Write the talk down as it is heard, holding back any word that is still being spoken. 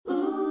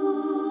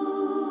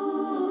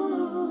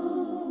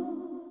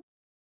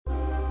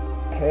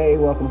Hey,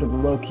 welcome to the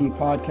Low Key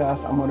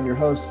Podcast. I'm one of your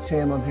hosts,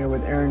 Tim. I'm here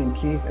with Aaron and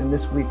Keith, and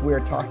this week we are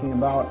talking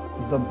about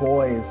The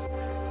Boys,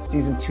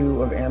 Season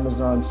 2 of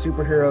Amazon's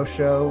superhero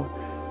show,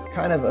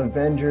 kind of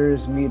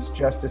Avengers meets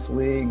Justice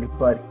League,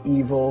 but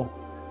evil.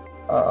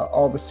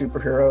 All the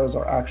superheroes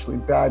are actually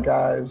bad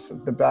guys.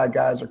 The bad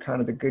guys are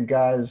kind of the good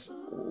guys.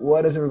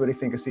 What does everybody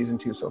think of Season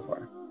 2 so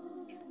far?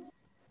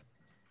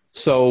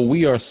 So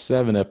we are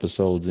 7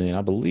 episodes in.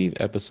 I believe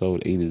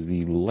episode 8 is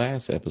the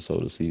last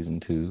episode of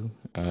season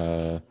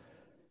 2.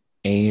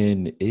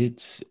 And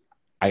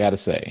I gotta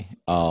say,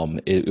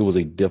 it was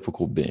a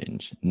difficult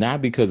binge. Not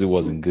because it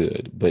wasn't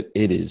good, but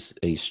it is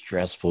a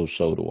stressful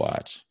show to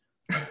watch.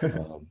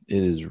 It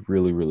is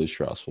really, really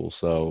stressful.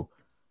 So,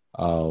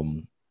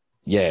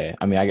 yeah,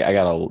 I mean, I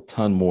got a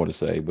ton more to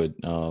say, but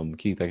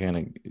Keith, I kind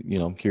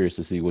of, I'm curious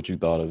to see what you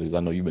thought of it, because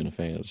I know you've been a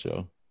fan of the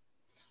show.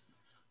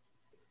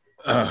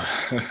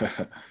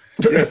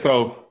 Yeah,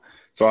 so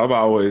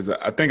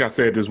I think I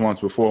said this once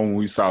before when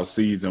we saw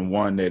season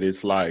 1, that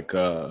it's like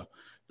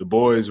The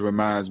Boys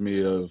reminds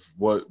me of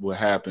what would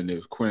happen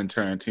if Quentin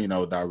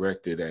Tarantino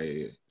directed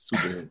a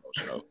superhero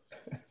show.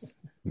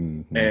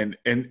 Mm-hmm. And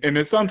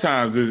then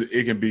sometimes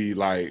it can be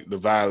like the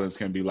violence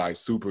can be like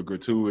super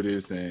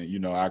gratuitous,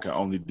 and I can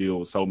only deal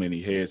with so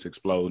many heads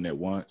exploding at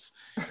once.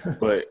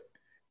 But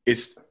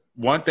it's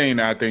one thing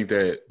that I think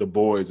that The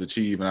Boys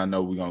achieve, and I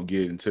know we're gonna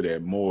get into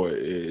that more,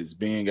 is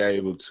being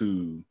able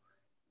to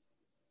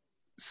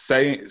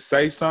say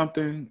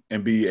something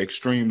and be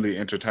extremely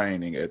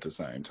entertaining at the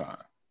same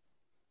time.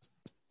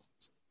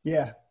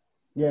 Yeah,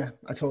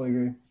 I totally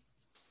agree.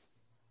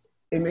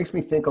 It makes me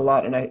think a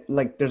lot, and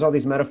there's all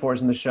these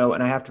metaphors in the show,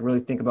 and I have to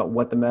really think about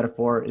what the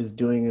metaphor is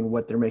doing and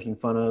what they're making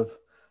fun of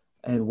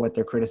and what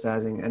they're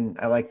criticizing, and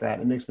I like that.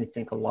 It makes me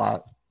think a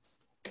lot.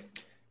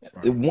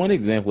 One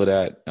example of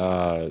that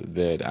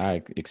that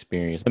I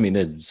experienced, I mean,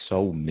 there's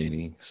so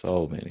many.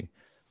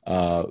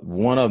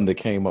 One of them that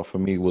came up for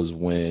me was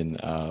when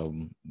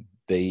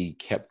they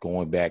kept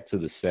going back to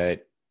the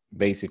set,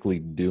 basically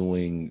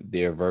doing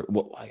their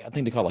I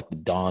think they call it like the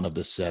Dawn of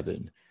the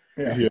Seven.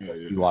 Yeah.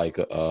 Like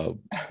a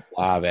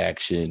live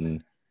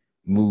action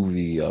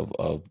movie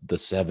of the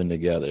seven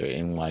together.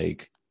 And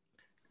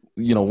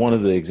one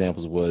of the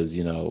examples was,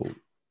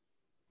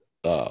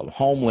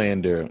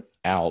 Homelander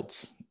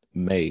outs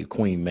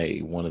Queen May,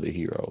 one of the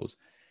heroes.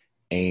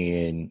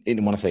 And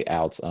when I say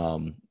outs,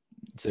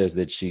 says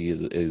that she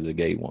is a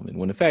gay woman,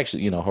 when in fact,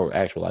 her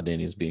actual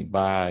identity is being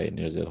bi, and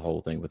there's a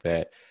whole thing with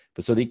that.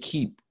 But so they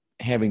keep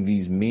having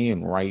these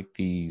men write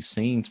these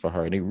scenes for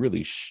her, and they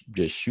really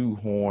just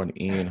shoehorn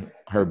in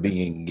her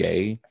being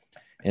gay.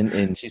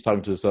 And she's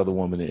talking to this other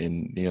woman,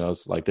 and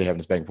it's like they're having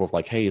this back and forth,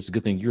 like, hey, it's a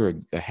good thing you're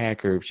a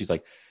hacker. She's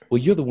like, well,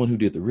 you're the one who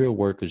did the real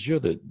work, because you're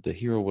the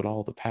hero with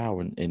all the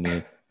power. And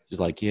then she's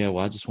like, yeah,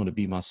 well, I just want to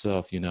be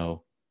myself,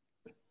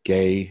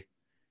 gay.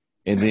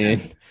 And then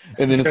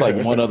it's like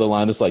one other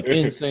line, it's like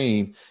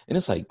insane. And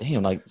it's like,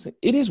 damn, like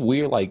it is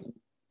weird. Like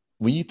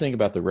when you think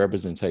about the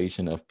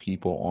representation of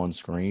people on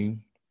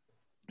screen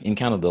and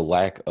kind of the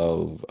lack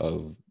of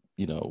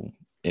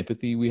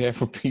empathy we have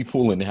for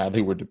people and how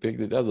they were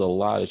depicted, there's a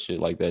lot of shit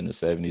like that in the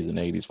 70s and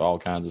 80s for all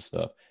kinds of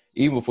stuff.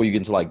 Even before you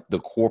get into like the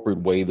corporate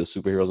way the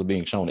superheroes are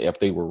being shown, if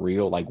they were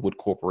real, like would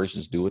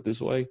corporations do it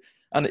this way?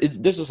 And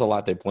there's just a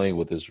lot they're playing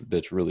with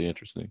that's really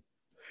interesting.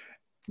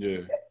 Yeah,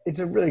 it's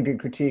a really good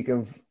critique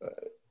of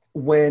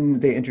when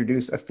they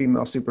introduce a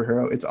female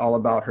superhero, it's all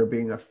about her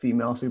being a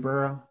female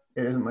superhero.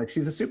 It isn't like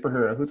she's a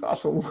superhero who's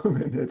also a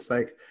woman. It's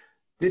like,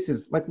 this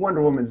is like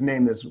Wonder Woman's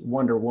name is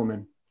Wonder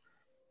Woman.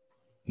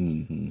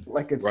 Mm-hmm.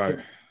 Like it's right.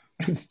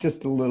 It's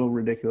just a little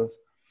ridiculous.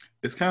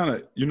 It's kind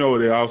of,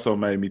 what it also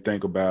made me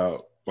think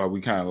about, while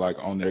we kind of like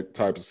on that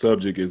type of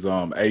subject, is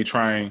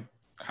A-Train,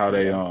 how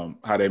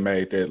they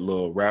made that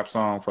little rap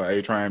song for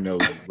A-Train that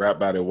was rapped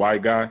by the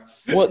white guy.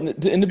 Well,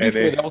 in the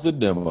before that was a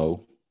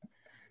demo.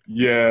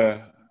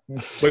 Yeah,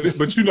 but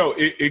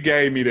it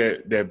gave me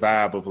that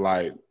vibe of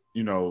like,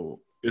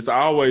 it's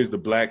always the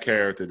black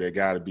character that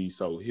got to be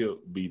so hip,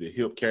 be the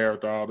hip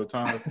character all the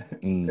time.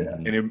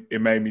 Mm-hmm. And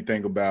it made me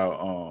think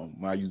about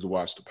when I used to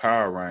watch the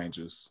Power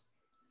Rangers.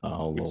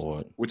 Oh,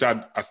 Lord. Which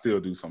I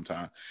still do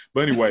sometimes.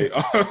 But anyway,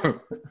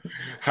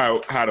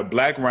 how the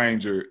Black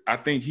Ranger, I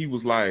think he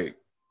was like,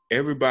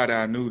 everybody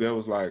I knew that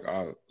was like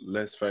our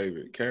less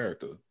favorite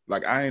character.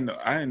 Like I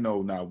ain't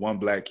know not one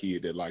black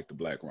kid that liked the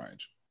Black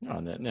Ranger. Oh,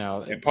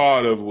 now, and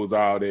part of it was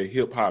all that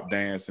hip hop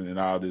dancing and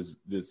all this.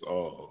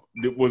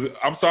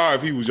 I'm sorry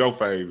if he was your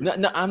favorite.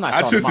 No, I'm not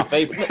talking my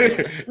favorite. I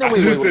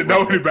didn't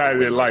know anybody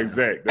that liked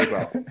Zach. That's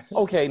all.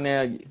 Okay,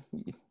 now,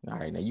 all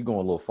right, now you going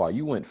a little far.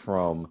 You went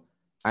from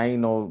I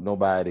ain't know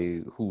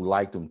nobody who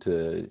liked him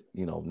to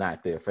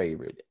not their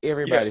favorite.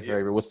 Everybody's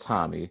favorite was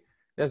Tommy.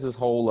 That's this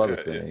whole other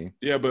thing.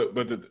 Yeah, but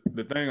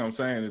the thing I'm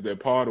saying is that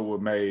part of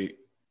what made,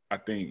 I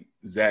think,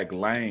 Zach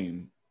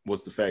lame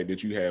was the fact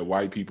that you had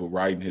white people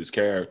writing his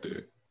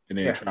character and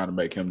then trying to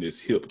make him this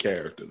hip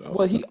character, though.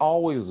 Well, he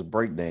always was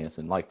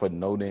breakdancing, like for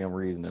no damn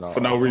reason at all. For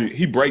no reason.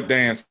 He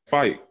breakdance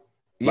fight.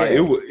 Like Yeah,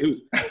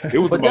 it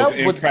was the but most that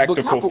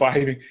impractical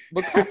fighting.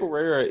 but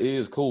Capoeira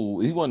is cool.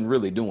 He wasn't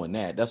really doing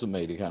that. That's what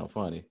made it kind of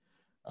funny.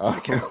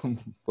 But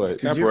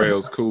Capoeira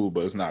is cool,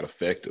 but it's not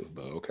effective.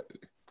 But okay.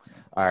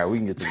 all right, we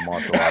can get to the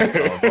martial arts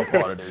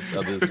part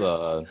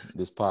of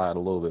this pod a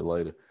little bit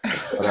later.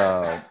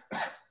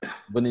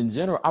 But in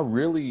general, I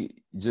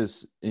really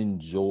just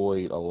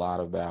enjoyed a lot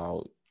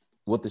about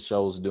what the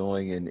show's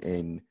doing,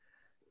 and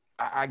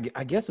I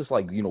guess it's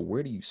like,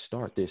 where do you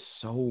start? There's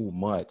so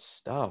much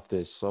stuff.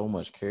 There's so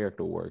much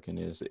character work in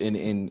this,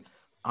 and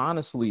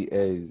honestly,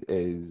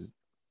 as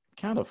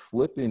kind of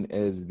flippant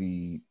as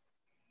the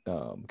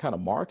kind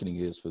of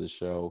marketing is for the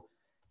show,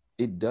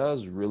 it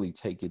does really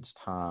take its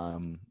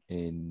time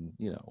in,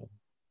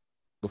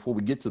 before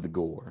we get to the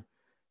gore,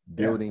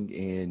 building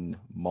in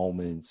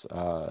moments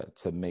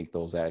to make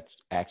those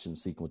action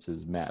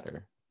sequences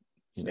matter,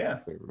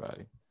 for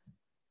everybody.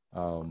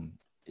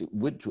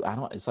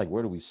 It's like,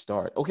 where do we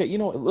start? Okay,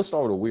 let's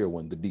start with a weird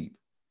one, the Deep.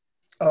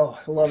 Oh,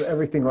 I love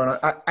everything going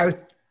on. I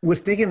was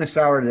thinking in the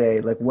shower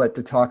today, like what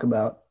to talk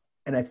about.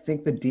 And I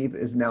think the Deep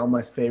is now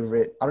my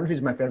favorite. I don't know if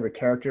he's my favorite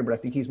character, but I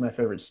think he's my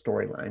favorite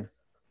storyline.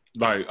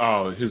 Like,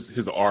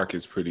 his arc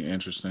is pretty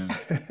interesting.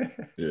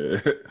 Yeah.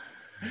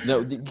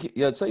 No,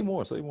 yeah, say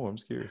more. I'm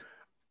just curious.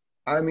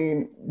 I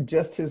mean,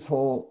 just his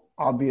whole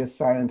obvious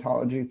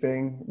Scientology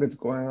thing that's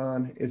going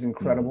on is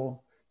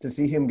incredible. To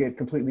see him get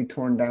completely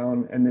torn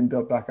down and then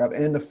built back up.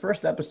 And in the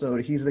first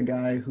episode, he's the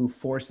guy who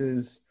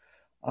forces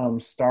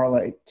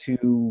Starlight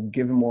to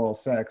give him oral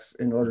sex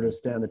in order to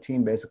stay on the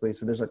team, basically.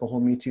 So there's like a whole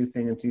Me Too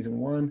thing in season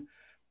 1.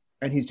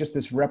 And he's just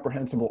this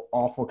reprehensible,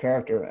 awful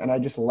character. And I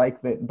just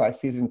like that by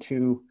season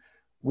 2,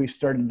 we've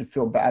started to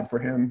feel bad for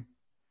him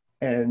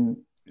and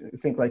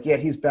think like, yeah,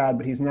 he's bad,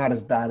 but he's not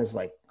as bad as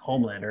like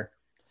Homelander.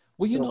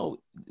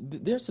 Well,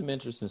 there's some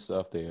interesting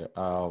stuff there.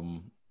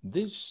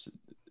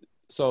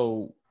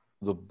 So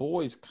the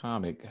Boys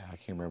comic, I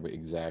can't remember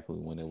exactly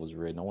when it was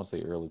written. I want to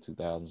say early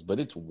 2000s, but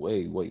it's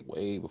way, way,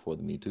 way before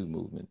the Me Too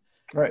movement.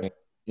 Right. And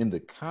in the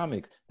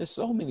comics, there's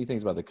so many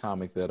things about the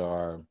comic that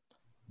are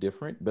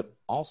different, but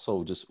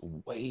also just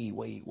way,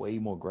 way, way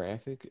more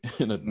graphic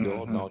and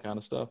adult and all kind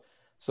of stuff.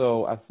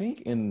 So I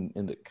think in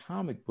the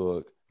comic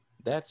book,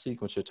 that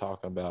sequence you're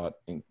talking about,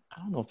 and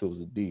I don't know if it was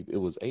a Deep, it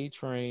was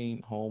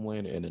A-Train,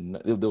 Homelander, and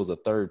there was a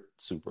third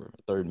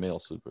male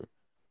super,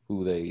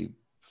 who they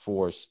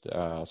forced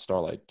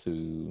Starlight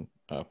to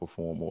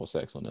perform oral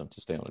sex on them to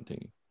stay on the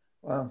team.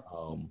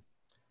 Wow.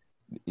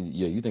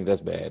 Yeah, you think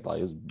that's bad? Like,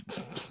 there's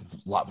a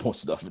lot more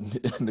stuff in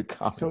the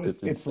comic so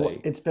that's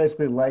insane. It's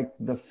basically like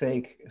the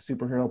fake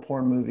superhero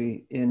porn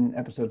movie in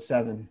episode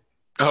 7.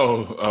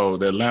 Oh,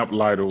 that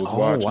lamplighter was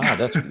watching. Wow,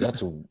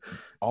 that's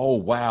oh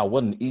wow,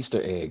 what an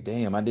Easter egg!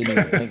 Damn, I didn't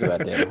even think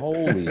about that.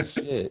 Holy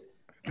shit!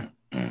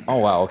 Oh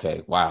wow,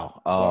 okay,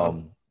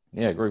 wow.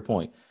 Yeah, great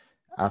point.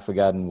 I've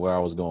forgotten where I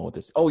was going with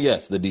this. Oh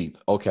yes, the Deep.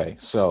 Okay,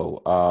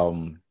 so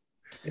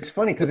it's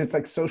funny because it's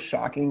like so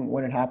shocking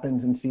when it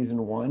happens in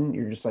season 1.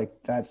 You're just like,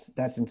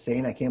 that's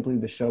insane. I can't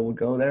believe the show would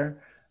go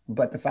there.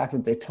 But the fact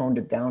that they toned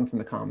it down from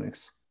the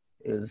comics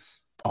is,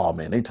 oh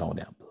man, they toned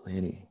down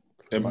plenty.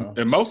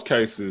 In most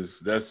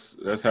cases,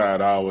 that's how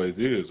it always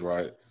is,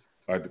 right?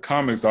 Like the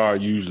comics are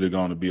usually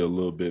going to be a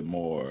little bit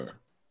more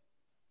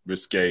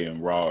risque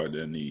and raw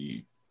than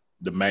the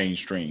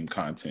mainstream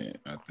content.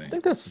 I think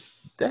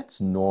that's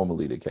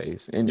normally the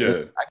case. And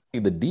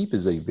the Deep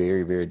is a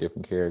very, very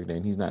different character,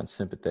 and he's not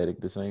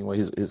sympathetic the same way.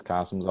 His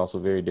costume is also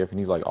very different.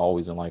 He's like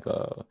always in like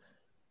a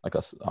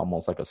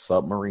almost like a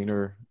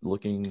submariner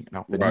looking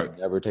outfit. Right. He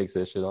never takes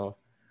that shit off.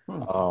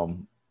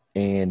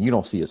 And you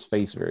don't see his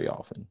face very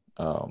often,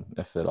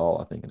 if at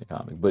all, I think, in the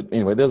comic. But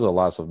anyway, there's a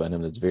lot of stuff about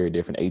him that's very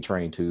different.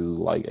 A-Train too,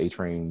 like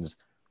A-Train's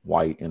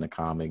white in the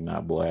comic,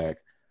 not black.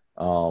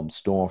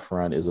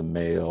 Stormfront is a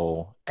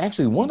male.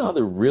 Actually, one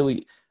other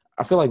really,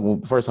 I feel like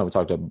when the first time we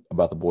talked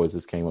about the Boys,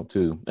 this came up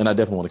too, and I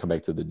definitely want to come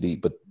back to the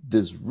Deep. But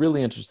this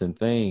really interesting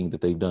thing that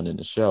they've done in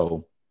the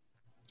show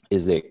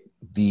is that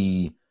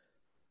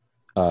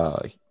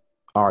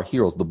our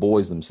heroes, the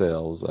boys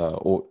themselves,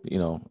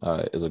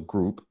 as a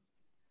group,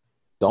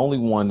 the only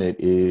one that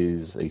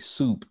is a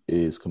soup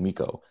is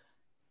Kamiko.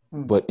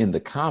 But in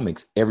the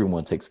comics,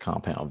 everyone takes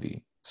Compound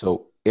V.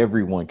 So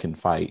everyone can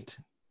fight,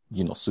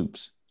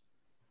 soups.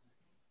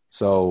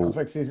 So sounds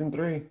like season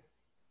 3.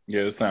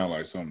 Yeah, it sounds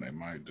like something they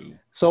might do.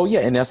 So yeah,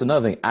 and that's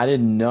another thing. I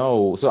didn't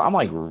know. So I'm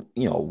like,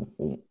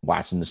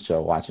 watching the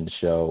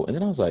show. And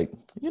then I was like,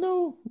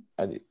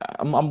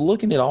 I'm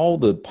looking at all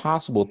the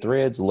possible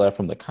threads left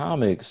from the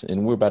comics,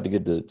 and we're about to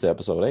get to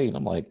episode 8. And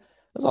I'm like,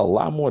 there's a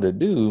lot more to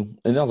do.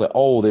 And I was like,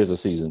 oh, there's a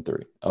season 3.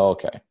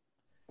 Okay.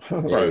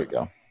 There we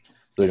go.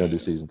 So they're going to do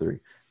season 3.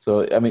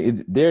 So, I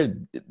mean,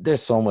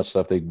 there's so much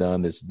stuff they've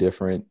done that's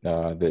different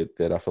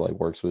that I feel like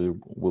works really,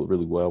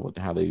 really well with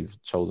how they've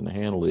chosen to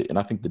handle it. And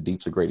I think the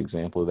Deep's a great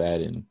example of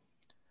that. And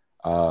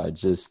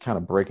just kind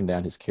of breaking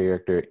down his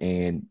character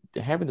and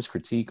having this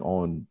critique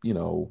on,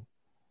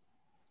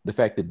 the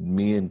fact that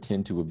men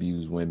tend to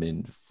abuse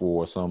women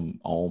for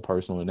some own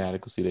personal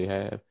inadequacy they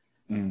have.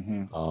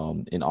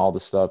 And all the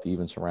stuff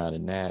even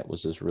surrounding that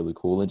was just really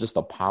cool. And just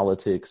the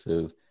politics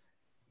of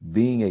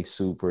being a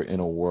super in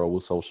a world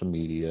with social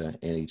media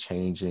and a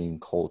changing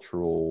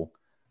cultural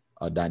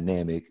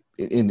dynamic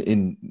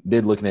in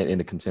they're looking at in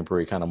a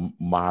contemporary kind of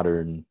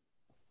modern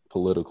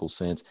political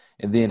sense,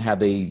 and then how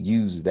they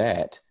use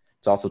that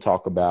to also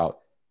talk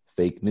about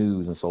fake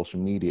news and social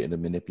media and the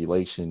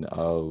manipulation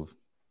of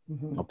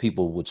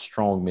people with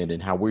strong men,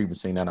 and how we're even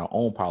seeing that in our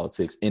own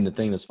politics. And the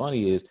thing that's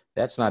funny is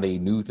that's not a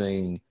new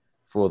thing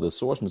for the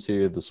source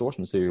material. The source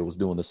material was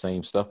doing the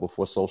same stuff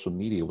before social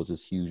media was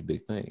this huge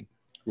big thing.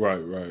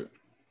 Right.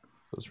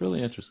 So it's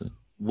really interesting.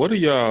 What are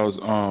y'all's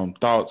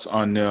thoughts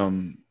on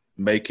them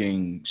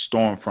making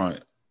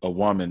Stormfront a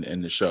woman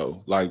in the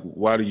show? Like,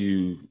 why do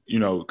you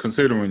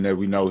considering that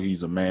we know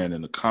he's a man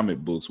in the comic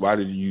books, why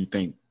do you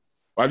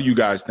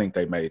guys think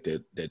they made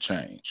that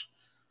change?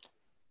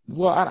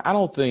 Well, I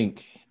don't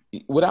think,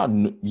 without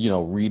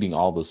reading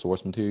all the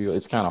source material,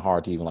 it's kind of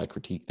hard to even like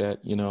critique that.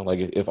 Like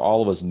if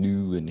all of us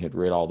knew and had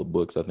read all the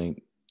books, I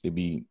think it'd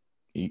be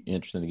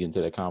interesting to get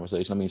into that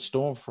conversation. I mean,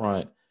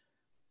 Stormfront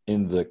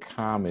in the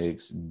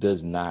comics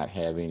does not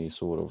have any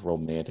sort of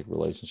romantic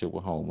relationship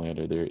with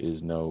Homelander. There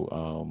is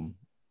no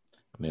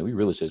man, we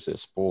really should have said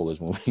spoilers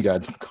when we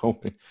got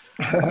going.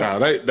 Nah,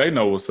 they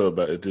know what's up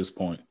at this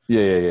point.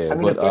 Yeah. I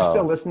mean, if they're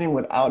still listening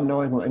without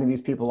knowing who any of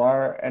these people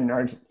are and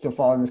are still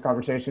following this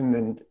conversation,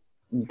 then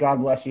God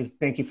bless you.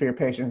 Thank you for your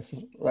patience.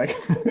 Like,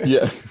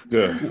 yeah.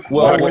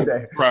 Why would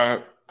they?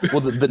 Right.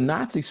 Well, the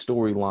Nazi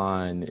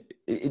storyline,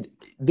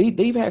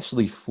 they've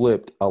actually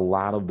flipped a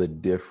lot of the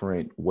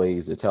different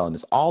ways they're telling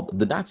this. All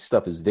the Nazi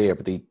stuff is there,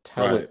 but they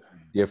tell it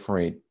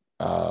different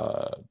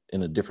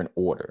in a different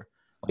order.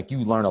 Like you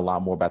learn a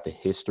lot more about the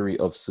history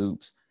of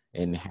soups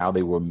and how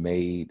they were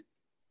made.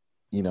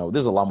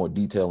 There's a lot more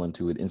detail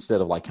into it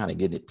instead of like kind of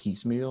getting it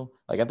piecemeal.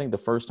 Like I think the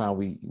first time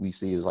we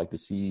see is like the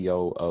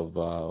CEO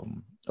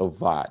of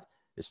Vought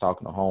is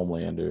talking to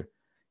Homelander,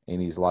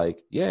 and he's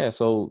like, "Yeah,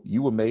 so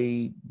you were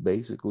made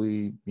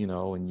basically,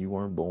 and you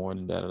weren't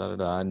born,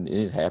 and and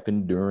it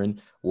happened during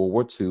World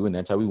War II, and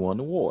that's how we won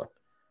the war."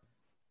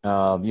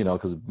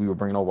 Because we were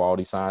bringing over all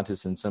these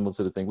scientists, and similar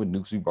to the thing with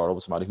nukes, we brought over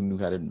somebody who knew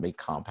how to make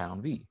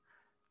Compound V.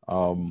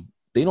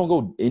 They don't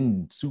go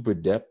in super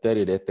depth at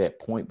it at that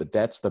point, but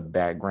that's the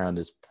background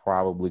that's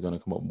probably going to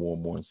come up more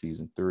and more in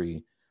season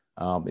 3.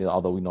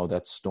 Although we know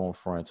that's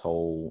Stormfront's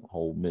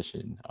whole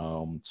mission.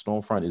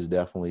 Stormfront is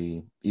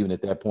definitely, even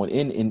at that point,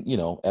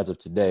 and as of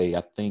today,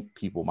 I think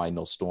people might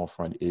know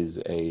Stormfront is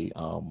a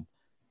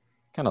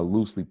kind of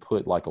loosely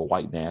put like a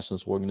white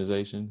nationalist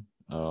organization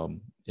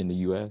in the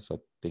U.S. I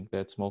think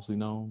that's mostly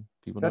known.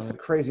 That's the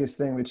craziest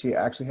thing, that she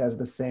actually has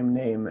the same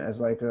name as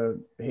like a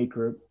hate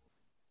group.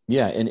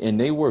 Yeah, and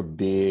they were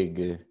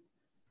big.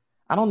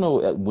 I don't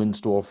know when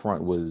Stormfront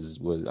was.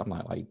 I'm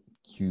not like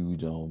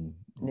huge on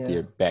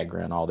their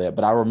background and all that,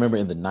 but I remember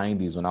in the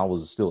 90s when I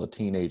was still a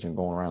teenager and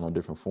going around on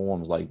different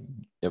forums, like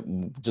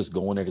just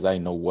going there because I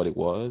didn't know what it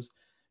was,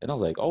 and I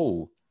was like,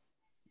 oh,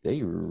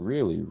 they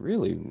really,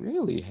 really,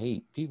 really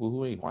hate people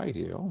who ain't white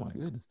here. Oh my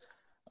goodness.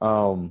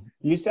 You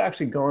used to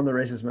actually go on the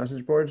racist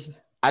message boards?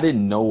 I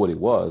didn't know what it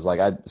was.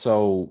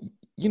 So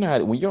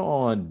when you're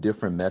on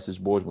different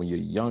message boards when you're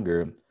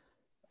younger.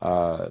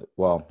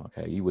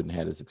 You wouldn't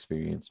have this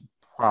experience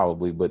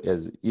probably, but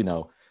as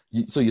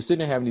so you're sitting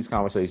there having these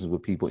conversations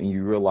with people, and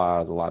you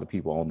realize a lot of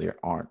people on there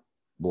aren't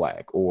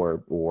black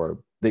or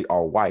they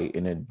are white,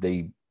 and then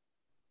they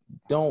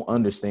don't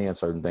understand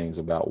certain things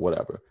about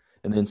whatever.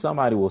 And then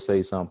somebody will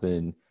say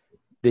something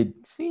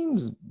that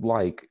seems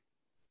like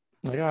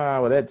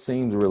that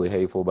seems really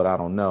hateful, but I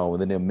don't know.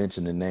 And then they'll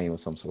mention the name of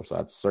some sort. So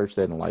I'd search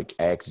that and like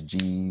ask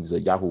Jeeves or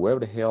Yahoo,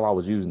 whatever the hell I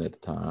was using at the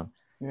time.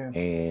 Yeah.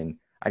 And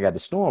I got the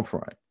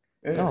Stormfront.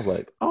 And I was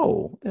like,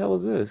 oh, what the hell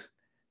is this?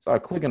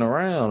 Started clicking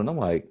around, and I'm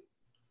like,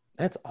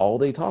 that's all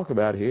they talk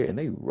about here. And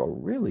they were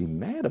really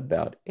mad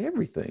about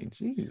everything.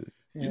 Jesus.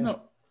 Yeah.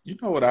 You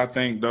know what I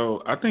think,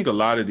 though? I think a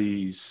lot of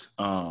these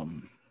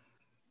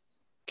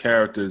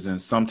characters in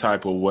some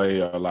type of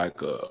way are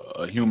like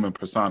a human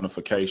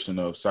personification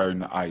of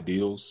certain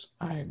ideals.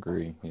 I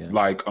agree. Yeah.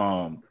 Like,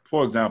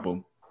 for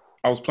example,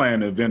 I was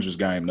playing the Avengers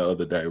game the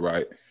other day,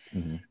 right?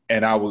 Mm-hmm.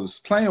 And I was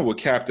playing with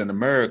Captain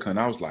America, and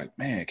I was like,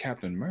 man,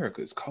 Captain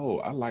America is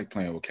cold. I like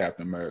playing with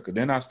Captain America.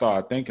 Then I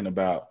started thinking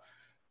about,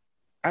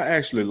 I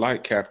actually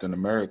like Captain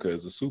America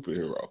as a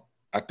superhero.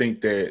 I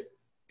think that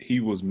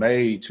he was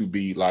made to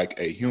be like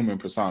a human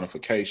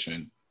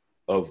personification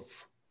of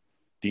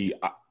the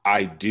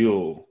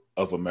ideal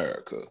of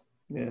America.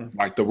 Yeah.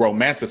 Like the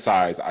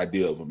romanticized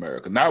idea of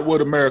America. Not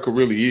what America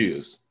really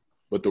is,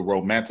 but the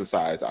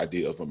romanticized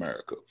idea of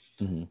America.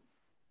 Mm-hmm.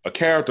 A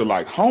character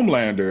like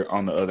Homelander,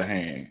 on the other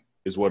hand,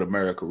 is what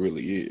America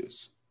really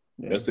is.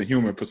 Yeah. That's the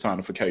human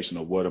personification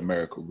of what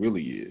America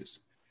really is.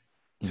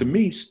 Mm-hmm. To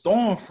me,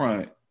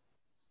 Stormfront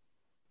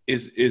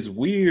is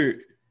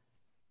weird.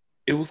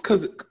 It was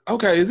because,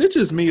 okay, is it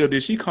just me, or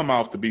did she come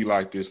off to be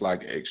like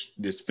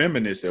this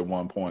feminist at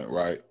one point,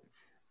 right?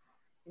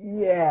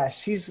 Yeah,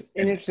 she's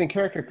an interesting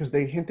character because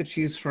they hint that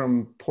she's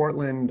from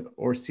Portland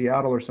or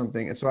Seattle or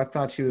something. And so I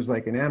thought she was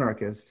like an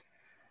anarchist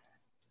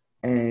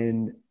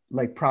and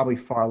like probably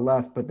far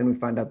left, but then we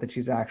find out that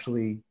she's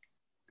actually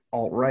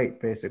alt-right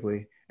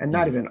basically. And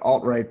not even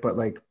alt-right, but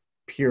like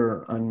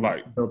pure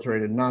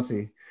unadulterated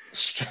Nazi.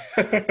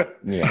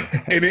 Yeah.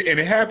 and it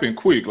happened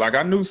quick. Like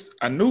I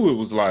knew it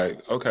was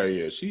like, okay,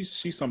 yeah,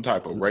 she's some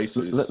type of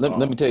racist.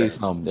 Let me tell you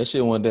something. That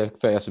shit went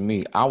that fast for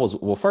me.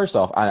 First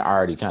off, I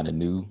already kind of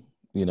knew,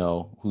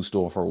 who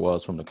Stormfront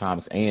was from the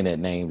comics, and that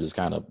name just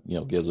kind of,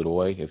 gives it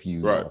away if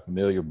you are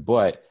familiar.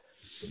 But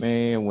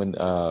man, when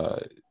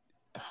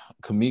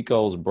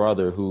Kamiko's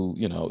brother, who,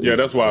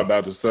 that's what I'm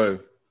about to say.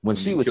 When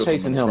she was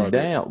chasing him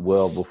down,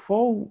 well,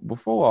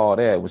 before all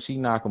that, when she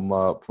knocked him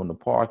up from the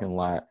parking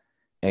lot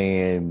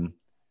and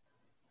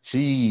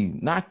she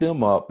knocked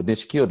him up, but then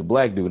she killed the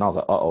black dude, and I was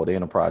like, they're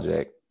in a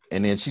project.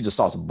 And then she just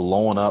starts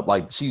blowing up,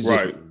 like she's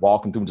just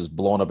walking through, just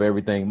blowing up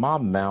everything. My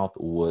mouth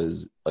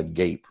was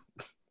agape.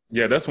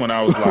 Yeah, that's when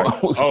I was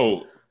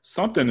like,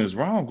 something is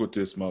wrong with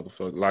this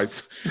motherfucker. Like,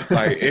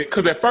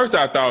 because at first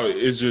I thought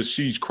it's just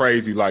she's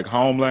crazy, like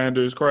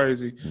Homelander is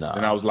crazy. Nah.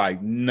 And I was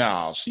like,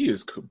 no, she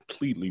is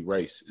completely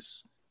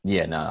racist.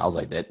 Yeah, I was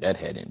like, that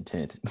had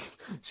intent.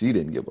 She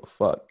didn't give a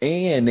fuck.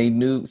 And they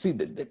knew. See,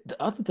 the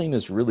other thing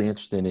that's really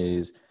interesting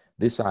is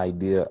this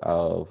idea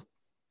of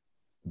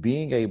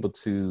being able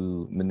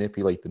to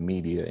manipulate the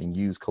media and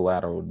use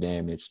collateral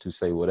damage to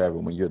say whatever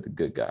when you're the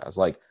good guys.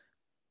 Like,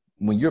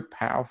 when you're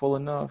powerful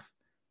enough,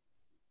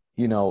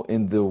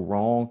 in the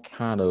wrong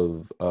kind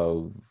of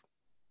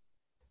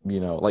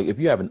like if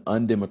you have an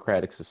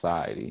undemocratic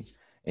society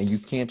and you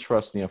can't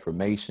trust the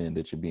information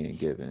that you're being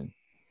given,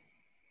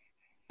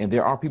 and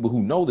there are people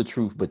who know the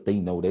truth, but they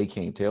know they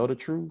can't tell the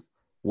truth,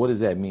 what does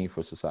that mean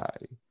for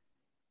society?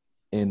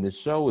 And the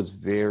show is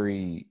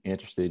very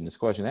interested in this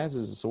question, as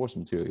is the source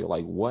material.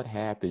 Like, what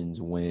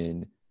happens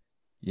when,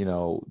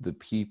 the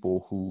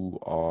people who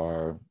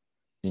are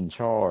in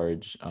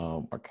charge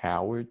are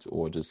cowards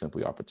or just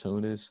simply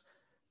opportunists,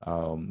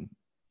 and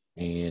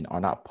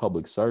are not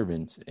public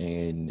servants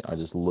and are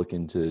just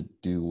looking to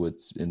do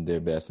what's in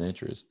their best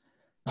interest.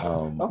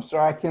 I'm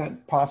sorry, I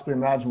can't possibly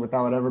imagine what that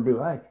would ever be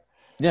like.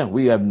 Yeah,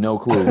 we have no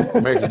clue.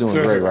 America's doing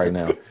great right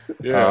now.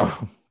 Yeah.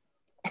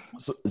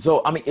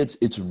 So I mean,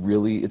 it's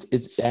really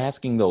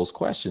asking those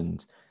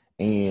questions,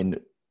 and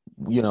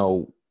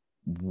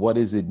what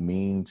does it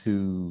mean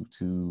to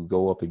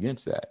go up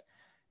against that?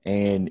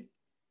 And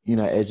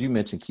as you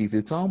mentioned, Keith,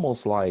 it's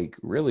almost like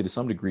really to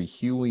some degree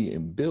Huey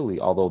and Billy,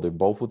 although they're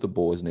both with the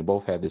boys and they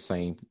both have the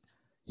same,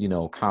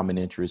 common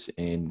interest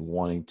in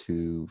wanting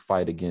to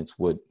fight against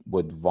what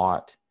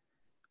Vought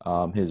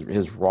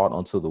has wrought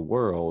onto the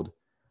world.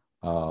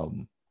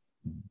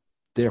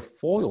 They're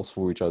foils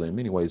for each other in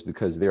many ways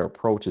because their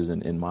approaches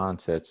and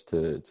mindsets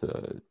to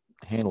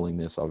handling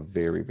this are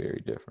very,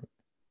 very different.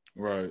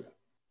 Right.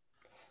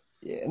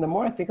 Yeah, and the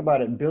more I think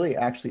about it, Billy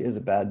actually is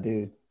a bad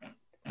dude.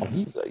 Oh,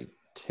 he's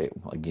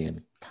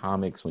again,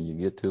 comics, when you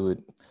get to it,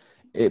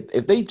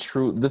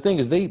 the thing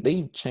is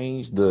they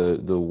changed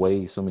the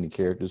way so many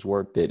characters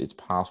work that it's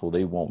possible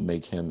they won't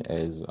make him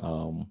as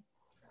vile.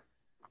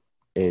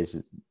 I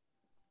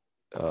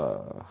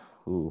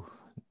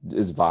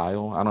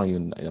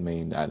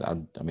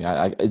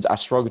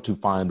struggle to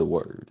find the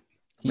word.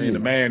 The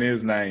man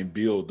is named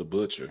Bill the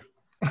Butcher.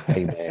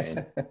 Hey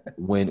man,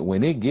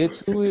 when it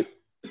gets to it,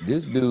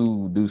 this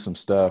dude do some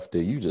stuff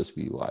that you just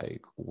be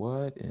like,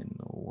 what in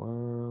the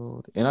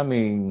world? And I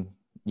mean,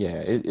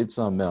 yeah, it's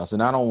something else.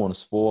 And I don't want to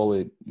spoil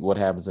it, what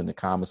happens in the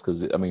comics,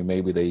 because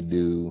maybe they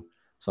do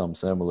something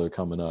similar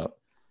coming up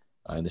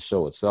in the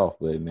show itself.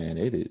 But man,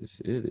 it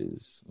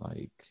is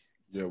like,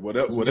 yeah,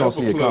 whatever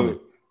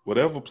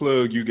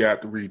plug you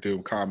got to read the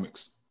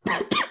comics,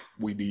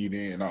 we need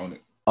in on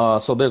it.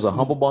 So there's a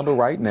Humble Bundle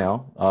right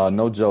now.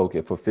 No joke.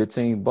 For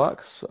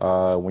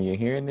 $15, when you're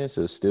hearing this,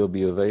 it'll still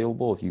be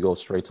available. If you go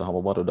straight to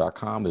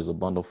humblebundle.com, there's a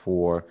bundle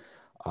for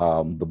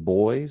The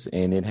Boys,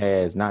 and it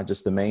has not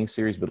just the main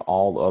series, but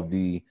all of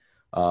the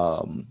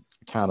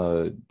kind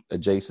of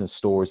adjacent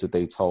stories that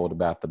they told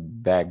about the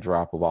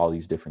backdrop of all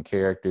these different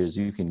characters.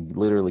 You can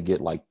literally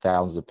get like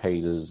thousands of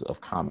pages of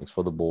comics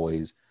for The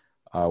Boys.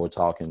 We're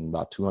talking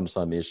about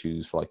 200-some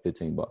issues for like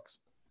 $15. All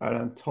right,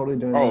 I'm totally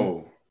doing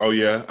that. Oh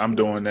yeah, I'm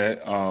doing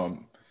that.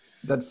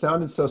 That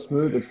sounded so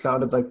smooth. It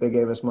sounded like they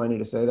gave us money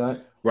to say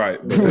that. Right.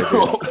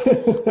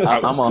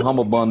 I'm a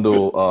Humble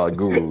Bundle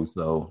guru,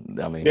 so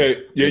I mean. Yeah.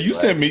 You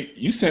sent me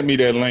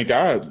that link.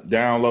 I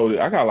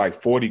downloaded. I got like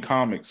 40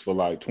 comics for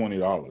like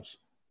 $20.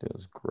 That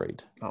was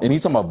great. And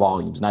he's talking about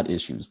volumes, not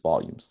issues.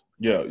 Volumes.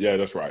 Yeah,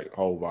 that's right.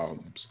 Whole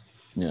volumes.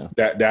 Yeah.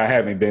 That I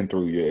haven't been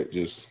through yet.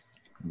 Just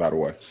by the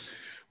way,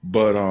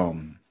 but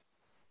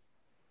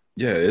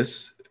yeah,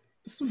 it's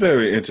a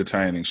very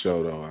entertaining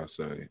show, though, I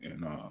say.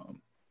 And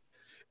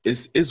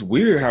it's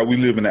weird how we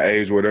live in an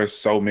age where there's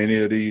so many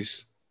of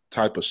these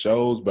type of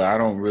shows, but I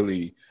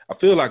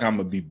feel like I'm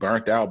going to be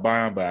burnt out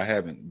by them, but I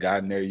haven't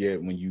gotten there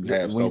yet when you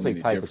have so many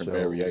different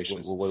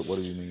variations. What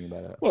do you mean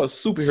by that? Well,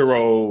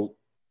 superhero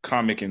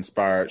comic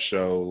inspired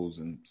shows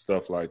and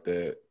stuff like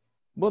that.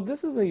 Well,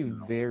 this is a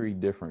very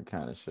different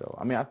kind of show.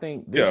 I mean, I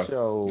think this Yeah,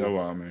 show. that's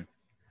what I mean.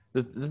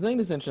 The thing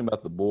that's interesting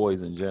about The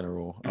Boys in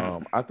general,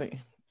 I think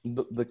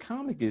the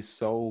comic is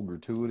so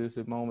gratuitous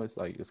at moments.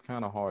 Like it's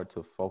kind of hard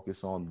to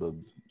focus on the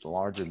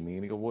larger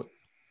meaning of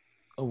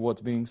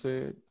what's being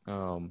said.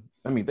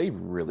 I mean, they've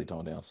really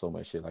toned down so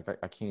much shit. Like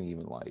I can't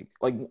even like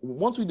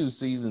once we do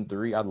season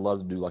 3, I'd love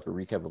to do like a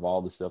recap of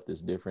all the stuff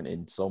that's different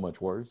and so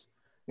much worse.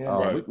 Yeah.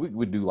 Right. We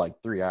would do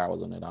like 3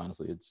 hours on it.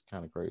 Honestly, it's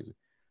kind of crazy.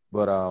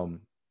 But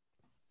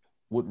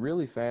what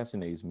really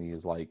fascinates me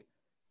is like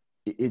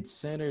it's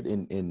centered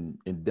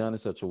and done in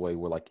such a way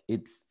where like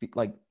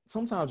like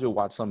sometimes you'll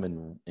watch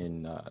something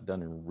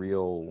done in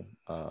real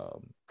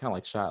kind of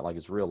like shot like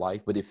it's real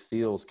life, but it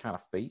feels kind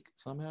of fake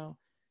somehow.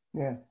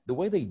 Yeah. The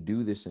way they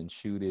do this and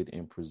shoot it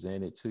and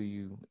present it to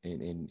you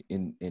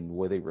in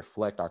where they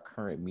reflect our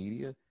current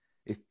media,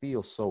 it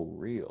feels so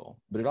real.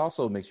 But it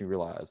also makes you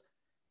realize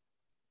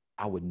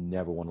I would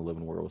never want to live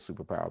in a world with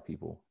superpower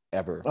people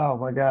ever. Oh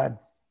my God.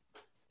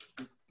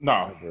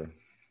 No. Ever.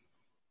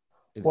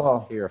 It's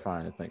Well,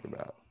 terrifying to think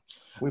about.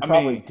 We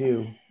probably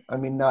do. I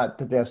mean, not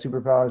that they have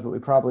superpowers, but we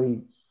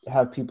probably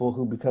have people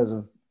who, because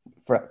of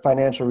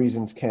financial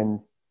reasons,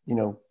 can,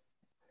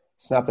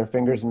 snap their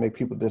fingers and make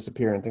people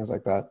disappear and things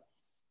like that.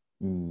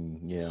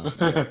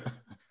 Yeah.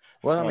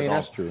 Well, I mean,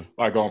 that's true.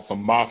 Like on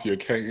some mafia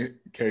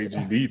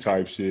KGB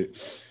type shit.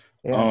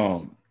 Yeah.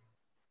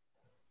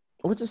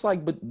 It's just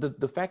like, but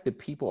the fact that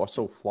people are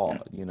so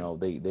flawed,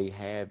 they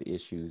have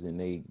issues and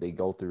they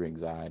go through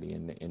anxiety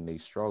and they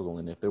struggle.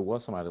 And if there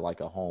was somebody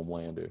like a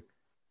Homelander,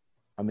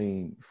 I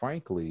mean,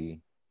 frankly,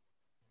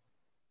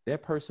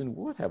 that person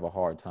would have a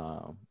hard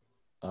time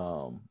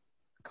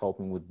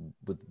coping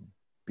with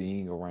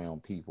being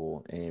around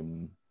people.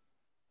 And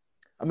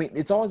I mean,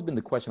 it's always been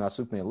the question about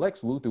Superman.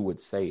 Lex Luthor would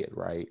say it,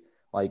 right?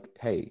 Like,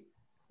 hey,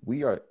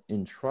 we are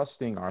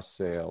entrusting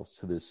ourselves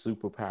to this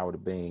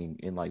superpowered being.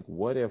 And like,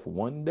 what if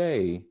one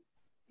day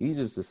he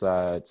just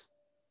decides,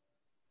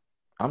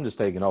 I'm just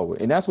taking over?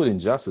 And that's what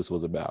Injustice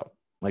was about.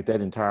 Like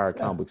that entire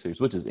comic book series,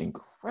 which is an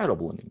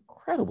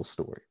incredible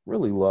story.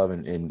 Really love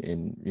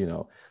and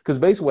because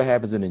basically what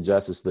happens in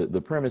Injustice,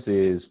 the premise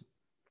is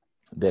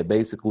that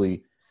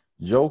basically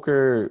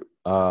Joker,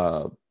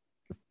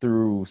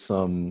 through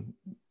some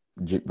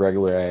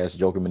regular ass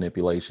Joker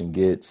manipulation,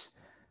 gets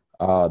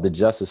the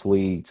Justice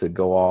League to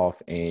go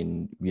off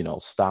and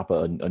stop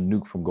a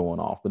nuke from going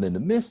off. But in the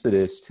midst of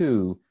this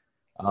too,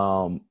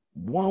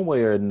 one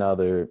way or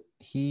another,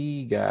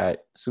 he got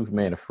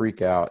Superman to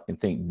freak out and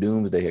think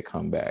Doomsday had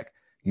come back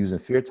using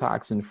fear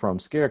toxin from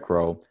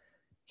Scarecrow.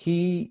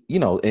 He,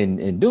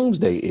 and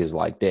Doomsday is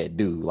like that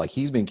dude. Like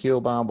he's been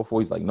killed by him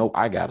before. He's like, nope,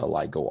 I gotta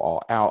like go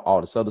all out.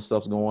 All this other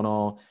stuff's going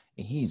on,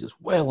 and he's just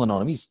wailing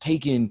on him. He's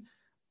taking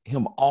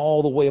him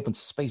all the way up into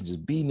space,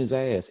 just beating his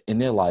ass.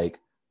 And they're like,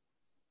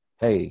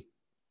 hey,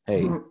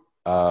 you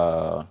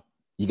got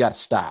to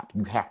stop.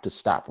 You have to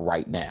stop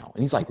right now.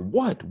 And he's like,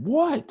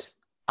 what?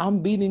 I'm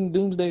beating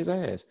Doomsday's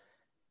ass.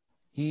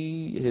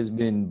 He has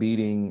been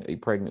beating a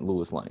pregnant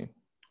Lois Lane.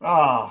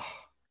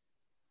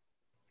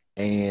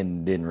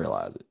 And didn't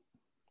realize it.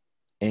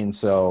 And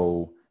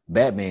so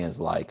Batman's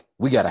like,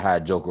 we got to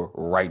hide Joker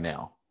right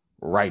now.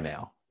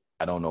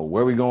 I don't know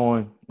where we're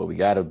going, but we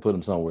got to put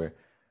him somewhere.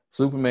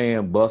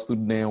 Superman busts through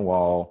the damn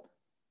wall,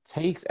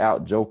 takes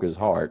out Joker's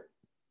heart,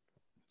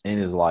 and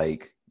is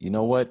like, you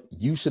know what?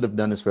 You should have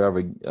done this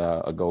forever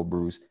ago,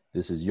 Bruce.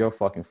 This is your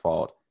fucking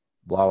fault.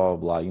 Blah, blah,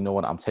 blah. You know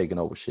what? I'm taking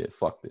over shit.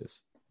 Fuck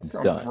this.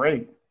 Sounds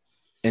great.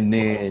 And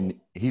then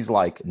he's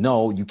like,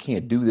 no, you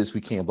can't do this.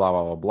 We can't blah,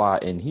 blah, blah,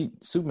 blah. And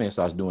Superman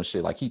starts doing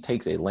shit. Like he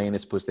takes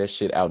Atlantis, puts that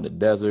shit out in the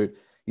desert.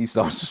 He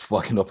starts just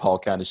fucking up all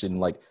kind of shit. And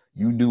like,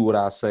 you do what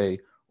I say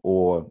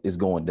or it's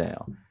going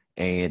down.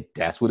 And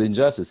that's what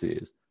Injustice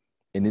is.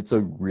 And it's a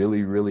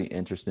really, really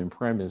interesting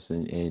premise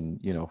and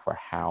for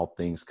how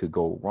things could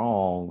go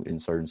wrong in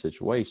certain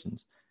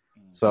situations.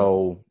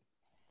 So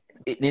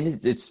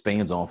it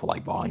spans on for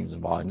like volumes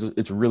and volumes.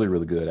 It's really,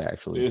 really good,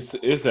 actually.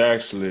 It's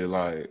actually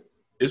like,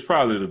 it's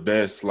probably the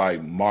best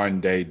like modern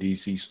day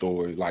DC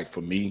story, like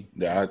for me,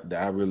 that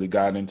I really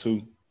got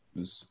into.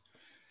 It's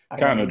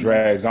kind of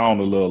drags on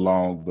a little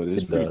long, but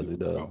it does.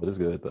 But it's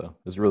good though.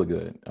 It's really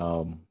good.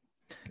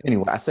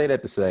 Anyway, I say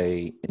that to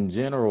say, in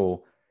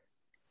general,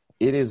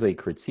 it is a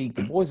critique.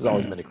 The Boys has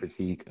always been a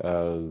critique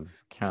of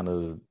kind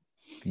of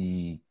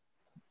the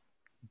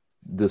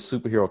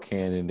superhero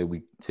canon that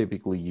we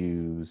typically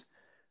use,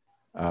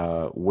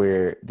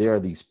 where there are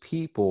these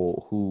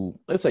people who,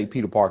 let's say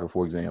Peter Parker,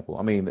 for example.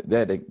 I mean,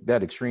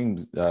 that extreme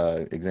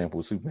example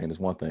with Superman is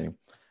one thing,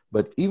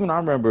 but even I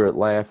remember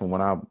laughing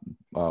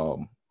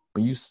when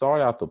you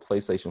start out the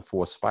PlayStation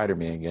 4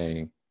 Spider-Man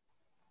game,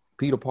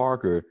 Peter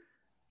Parker,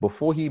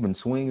 before he even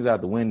swings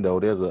out the window,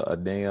 there's a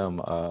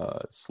damn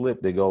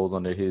slip that goes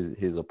under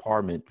his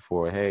apartment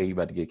for, hey, you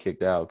about to get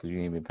kicked out because you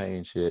ain't been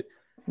paying shit.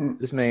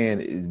 This man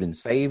has been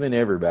saving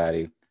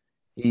everybody.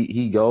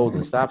 He goes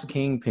and stops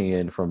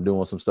Kingpin from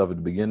doing some stuff at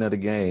the beginning of the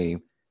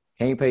game,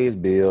 can't pay his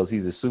bills.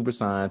 He's a super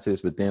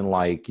scientist, but then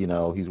like, you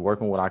know, he's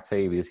working with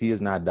Octavius. He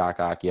is not Doc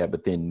Ock yet,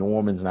 but then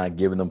Norman's not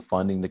giving them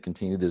funding to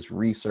continue this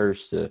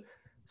research to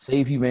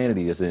save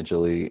humanity,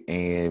 essentially.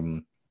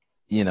 And,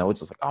 you know, it's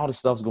just like all this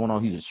stuff's going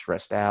on. He's just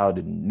stressed out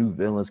and new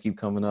villains keep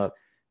coming up.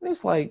 And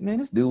it's like, man,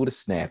 this dude would have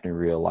snapped in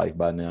real life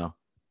by now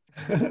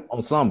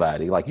on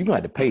somebody. Like, you're going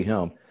to have to pay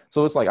him.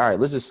 So it's like, all right,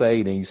 let's just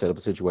say then you set up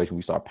a situation where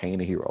you start paying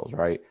the heroes,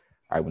 right?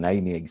 All right, well, now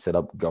you need to set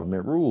up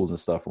government rules and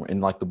stuff.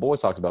 And like the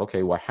boys talked about,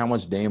 okay, well, how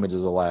much damage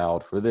is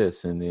allowed for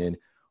this? And then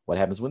what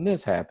happens when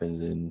this happens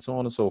and so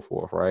on and so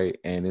forth, right?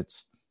 And it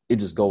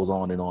just goes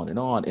on and on and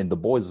on. And the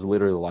boys is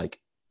literally like,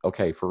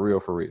 okay, for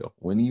real,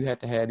 when you have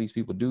to have these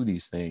people do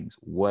these things,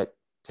 what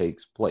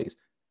takes place?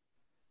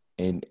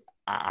 And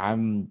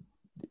I'm,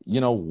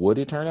 you know, would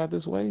it turn out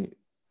this way?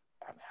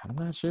 I'm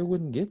not sure it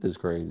wouldn't get this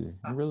crazy.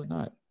 I'm really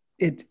not.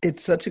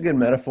 It's such a good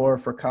metaphor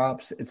for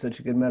cops. It's such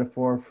a good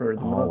metaphor for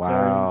the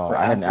military. Wow. For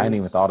I hadn't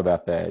even thought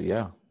about that.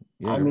 Yeah.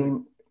 I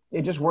mean,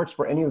 it just works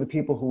for any of the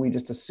people who we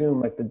just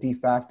assume like the de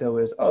facto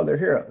is, oh, they're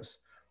heroes.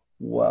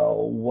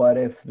 Well, what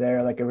if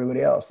they're like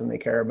everybody else and they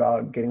care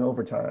about getting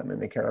overtime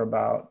and they care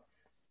about,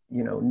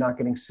 you know, not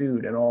getting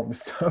sued and all of the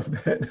stuff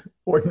that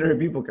ordinary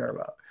people care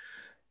about?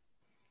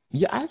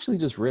 Yeah, I actually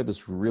just read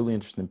this really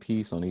interesting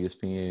piece on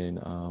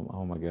ESPN.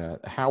 Oh my God,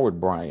 Howard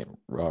Bryant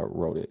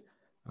wrote it.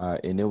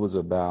 And it was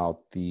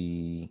about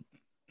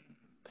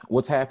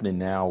what's happening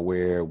now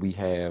where we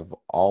have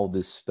all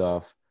this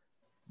stuff,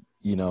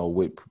 you know,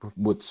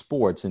 with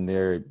sports, and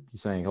they're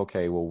saying,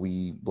 okay, well,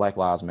 Black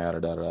Lives Matter,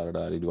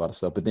 they do all this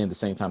stuff. But then at the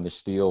same time, they're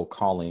still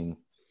calling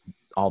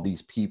all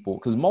these people,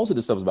 because most of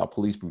this stuff is about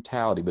police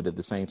brutality, but at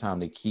the same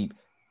time, they keep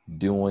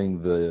doing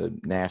the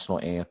national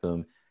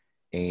anthem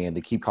and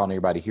they keep calling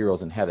everybody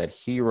heroes, and have that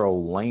hero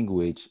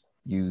language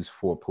used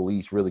for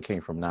police really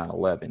came from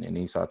 9/11, and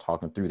he started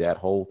talking through that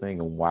whole thing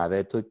and why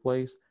that took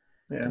place.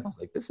 Yeah, and I was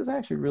like, this is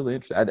actually really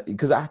interesting,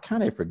 because I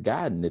kind of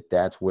forgotten that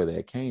that's where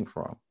that came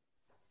from,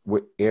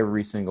 where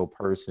every single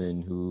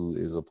person who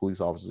is a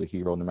police officer is a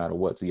hero no matter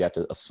what. So you have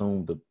to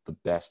assume the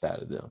best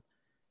out of them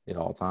at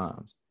all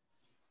times.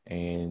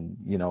 And,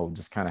 you know,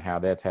 just kind of how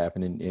that's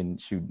happening. And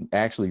shoot,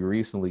 actually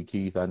recently,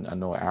 Keith, I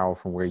know an hour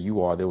from where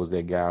you are, there was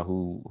that guy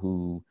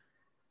who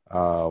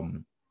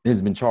has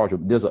been charged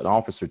with, there's an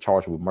officer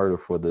charged with murder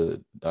for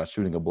the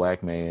shooting a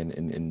black man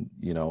and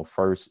you know,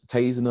 first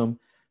tasing him,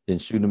 then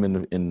shooting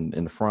him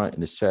in the front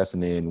in his chest,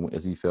 and then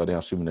as he fell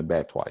down, shooting him in the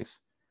back twice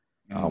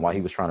while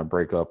he was trying to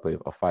break up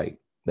a fight.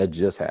 That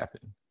just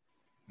happened.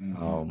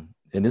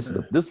 And this is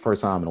the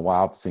first time in a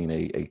while I've seen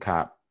a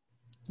cop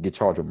get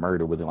charged with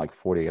murder within like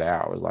 48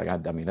 hours. Like,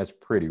 I mean, that's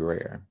pretty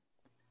rare.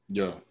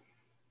 Yeah.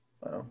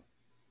 Wow.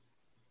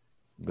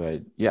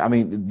 But yeah, I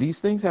mean, these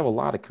things have a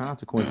lot of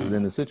consequences.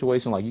 In the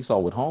situation like you saw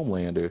with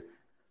Homelander,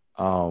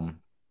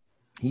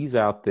 he's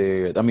out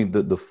there. I mean,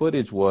 the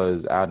footage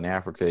was out in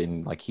Africa,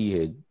 and like he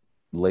had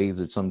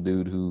lasered some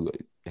dude who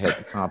had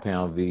the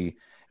compound V,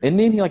 and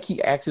then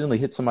he accidentally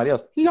hit somebody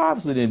else. He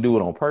obviously didn't do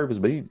it on purpose,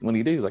 but when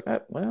he did, he's like,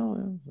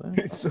 well,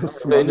 he's so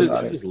smart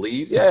about it. Just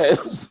leaves. Yeah,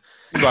 he's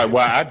like,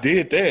 well, I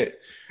did that.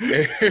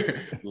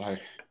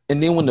 Like,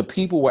 and then when the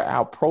people were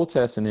out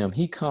protesting him,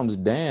 he comes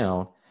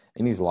down.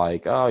 And he's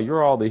like, oh,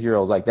 you're all the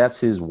heroes. Like, that's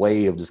his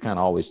way of just kind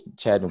of always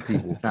chatting with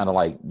people, kind of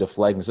like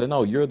deflecting. Say,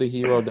 no, you're the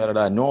hero,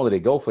 da-da-da. Normally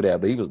they go for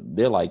that, but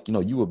they're like, you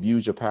know, you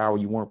abused your power.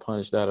 You weren't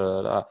punished,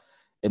 da-da-da-da.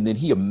 And then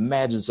he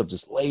imagines himself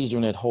just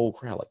lasering that whole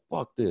crowd, like,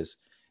 fuck this.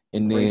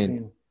 And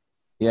then,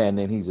 and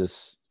then he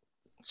just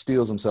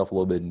steals himself a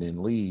little bit and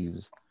then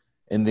leaves.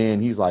 And then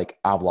he's like,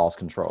 I've lost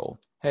control.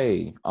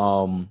 Hey,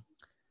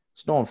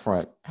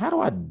 Stormfront, how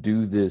do I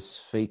do this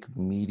fake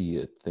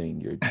media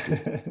thing you're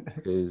doing?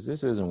 Because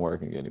this isn't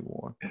working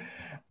anymore.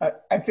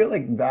 I feel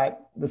like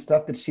that the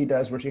stuff that she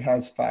does where she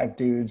has 5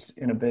 dudes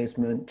in a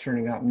basement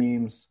churning out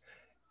memes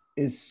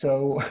is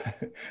so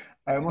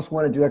I almost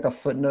want to do like a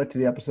footnote to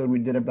the episode we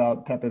did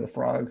about Pepe the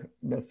Frog,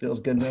 the Feels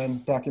Good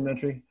Man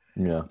documentary.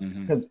 Yeah.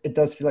 Because it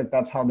does feel like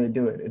that's how they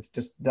do it. It's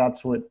just,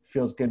 that's what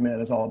Feels Good Man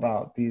is all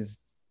about. These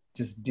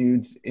just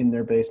dudes in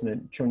their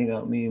basement churning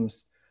out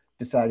memes,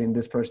 deciding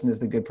this person is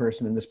the good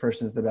person and this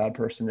person is the bad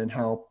person, and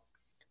how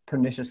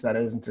pernicious that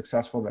is and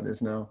successful that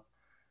is now.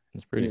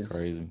 It's pretty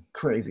crazy.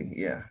 Crazy,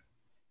 yeah.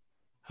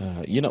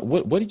 You know,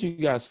 what did you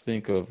guys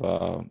think of?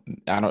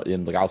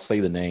 I'll say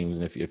the names,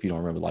 and if you don't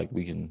remember, like,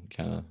 we can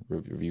kind of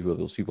review who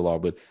those people are.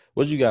 But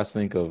what did you guys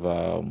think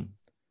of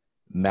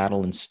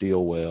Madeline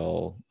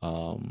Stillwell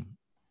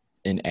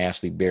and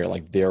Ashley Bear,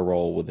 like their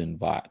role within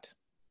Vought?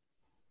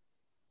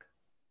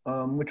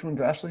 Which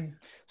one's Ashley?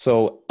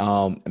 So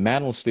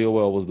Madeline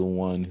Stillwell was the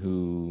one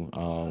who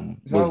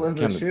is that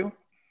Elizabeth Shue?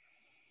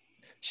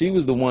 She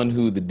was the one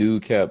who the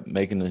dude kept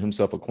making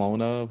himself a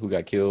clone of, who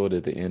got killed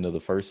at the end of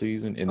the first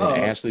season. And then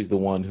Ashley's the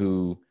one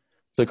who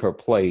took her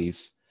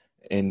place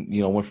and,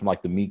 you know, went from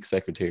like the meek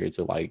secretary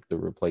to like the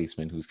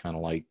replacement, who's kind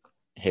of like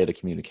head of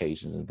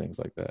communications and things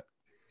like that.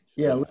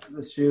 Yeah,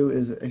 Elizabeth Shue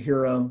is a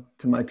hero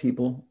to my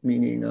people,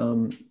 meaning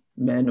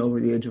men over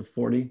the age of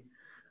 40.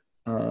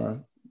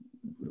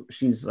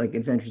 She's like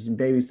Adventures in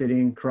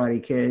Babysitting,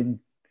 Karate Kid,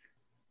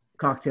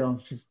 Cocktail.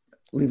 She's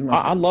leaving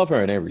I Las love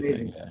her and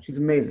everything. Vegas. Yeah. She's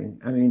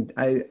amazing. I mean,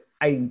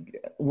 I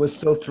was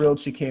so thrilled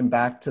she came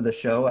back to the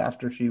show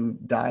after she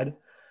died,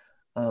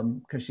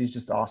 because she's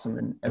just awesome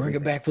and Bring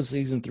it back for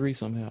season 3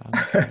 somehow.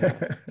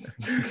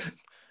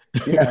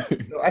 Yeah,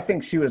 so I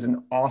think she was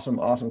an awesome,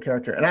 awesome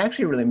character, and I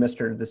actually really missed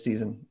her this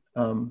season.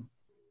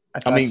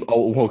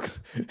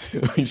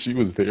 She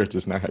was there,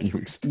 just not how you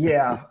expect.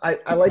 Yeah,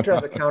 I liked her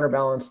as a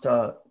counterbalance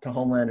to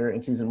Homelander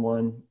in season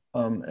 1,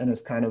 and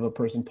as kind of a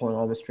person pulling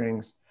all the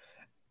strings.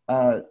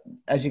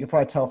 As you can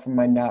probably tell from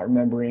my not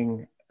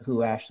remembering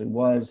who Ashley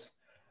was,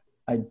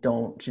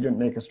 she didn't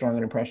make a strong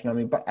impression on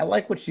me, but I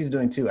like what she's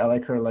doing too. I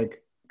like her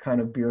like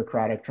kind of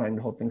bureaucratic, trying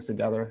to hold things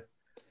together.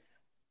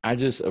 I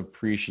just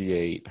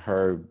appreciate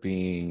her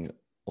being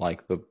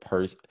like the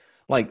person,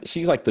 like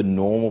she's like the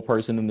normal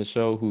person in the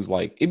show who's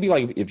like, it'd be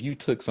like if you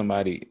took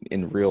somebody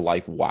in real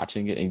life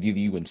watching it and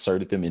you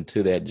inserted them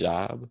into that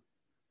job,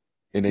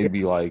 and they'd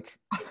be like,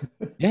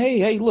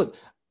 hey, look,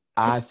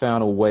 I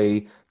found a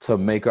way to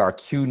make our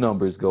Q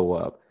numbers go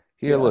up.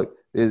 Here, look,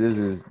 this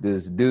is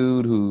this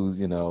dude who's,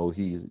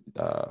 he's,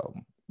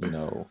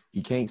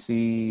 he can't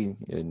see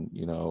and,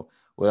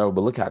 whatever,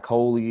 but look how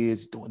cold he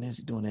is. He's doing this,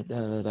 he's doing that,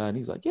 da. And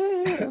he's like,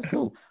 yeah, that's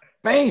cool.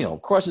 Bam,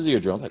 crushes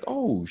eardrums. Like,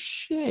 oh,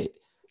 shit.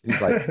 He's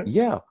like,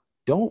 yeah,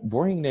 don't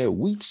bring that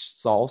weak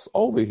sauce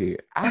over here.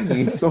 I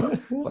need some,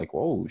 like,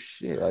 oh,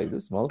 shit, like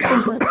this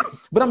motherfucker.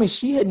 But I mean,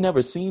 she had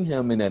never seen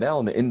him in that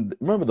element. And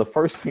remember the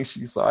first thing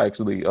she saw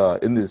actually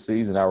in this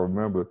season, I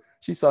remember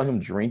she saw him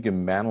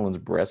drinking Madeline's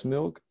breast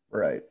milk.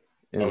 Right.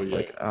 And it's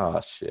like,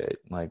 oh, shit.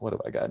 Like, what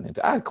have I gotten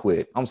into? I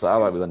quit. I'm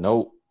sorry. I was like,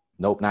 nope,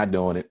 not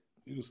doing it.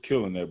 He was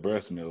killing that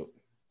breast milk.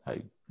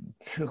 Like,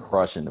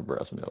 crushing the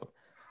breast milk.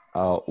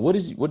 What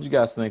did you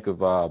guys think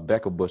of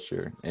Becca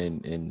Busher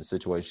and the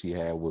situation she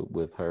had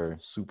with her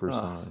super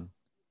son?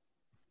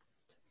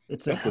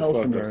 That's a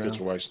fucked up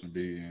situation to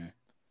be in.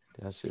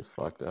 That shit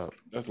fucked up.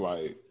 That's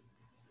like,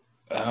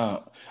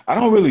 I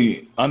don't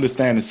really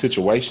understand the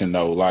situation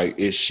though. Like,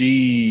 is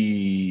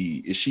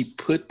she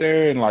put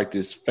there in like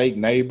this fake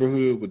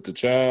neighborhood with the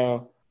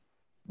child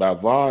by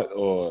Vought,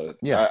 or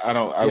I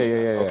don't.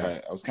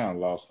 Okay, I was kind of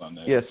lost on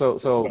that. Yeah,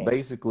 so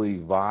basically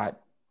Vought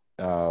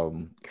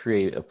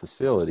create a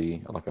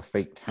facility, like a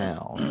fake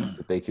town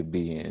that they could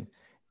be in,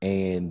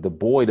 and the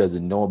boy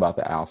doesn't know about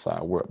the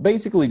outside world.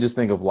 Basically, just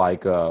think of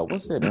like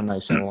what's that M.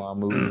 Night Shyamalan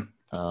movie?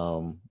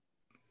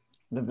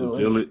 The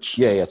Village.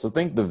 Yeah. So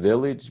think The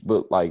Village,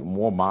 but like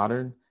more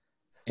modern.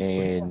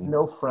 And so he has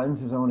no friends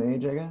his own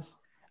age, I guess.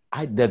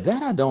 I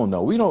don't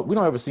know. We don't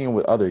ever see him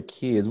with other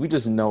kids. We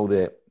just know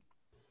that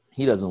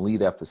he doesn't leave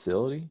that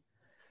facility.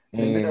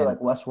 Maybe they're like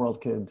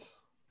Westworld kids.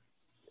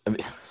 I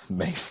mean,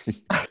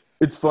 maybe.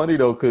 It's funny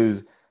though,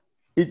 because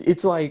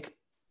it's like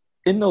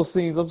in those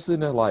scenes, I'm sitting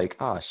there like,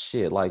 ah,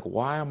 shit. Like,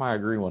 why am I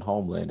agreeing with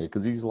Homelander?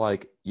 Because he's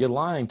like, you're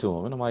lying to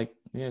him, and I'm like,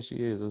 yeah, she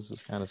is. This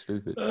is kind of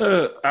stupid.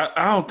 I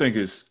don't think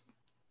it's.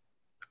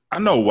 I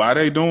know why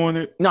they doing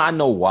it. No, I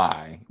know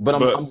why, but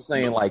I'm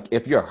saying like,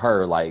 if you're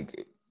her,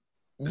 like,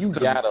 you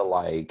gotta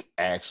like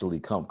actually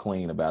come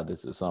clean about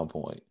this at some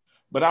point.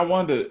 But I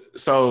wonder,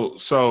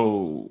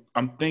 so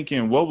I'm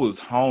thinking, what was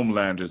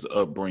Homelander's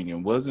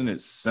upbringing? Wasn't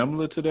it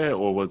similar to that,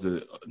 or was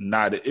it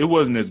not? It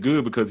wasn't as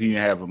good because he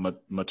didn't have a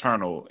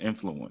maternal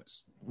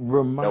influence.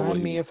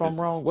 Remind me if I'm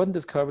wrong. Wasn't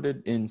this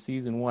covered in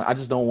season 1? I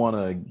just don't want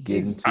to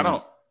get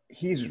into.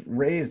 He's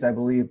raised, I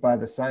believe, by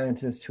the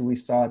scientist who we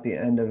saw at the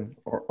end of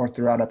or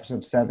throughout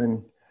episode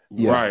 7.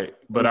 Yeah. Right,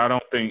 but I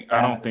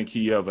don't think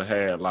he ever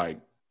had like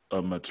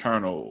a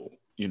maternal,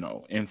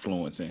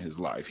 influence in his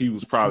life. He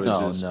was probably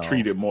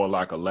treated more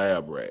like a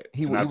lab rat.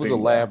 He was a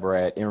lab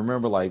rat. And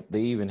remember, like,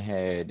 they even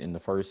had in the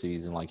first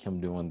season, like,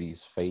 him doing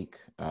these fake,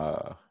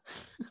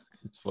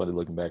 it's funny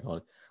looking back on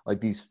it,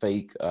 like these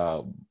fake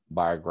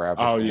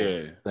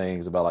biographical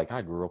things about, like,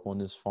 I grew up on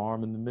this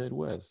farm in the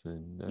Midwest.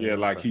 And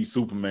like he's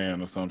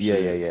Superman or something.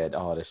 Yeah.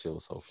 Oh, that shit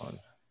was so funny.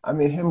 I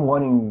mean, him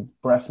wanting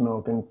breast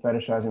milk and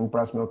fetishizing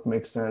breast milk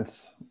makes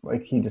sense.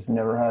 Like, he just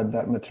never had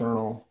that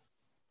maternal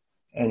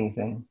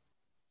anything.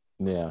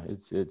 Yeah,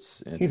 it's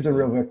he's the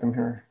real victim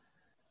here.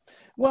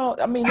 Well,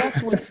 I mean,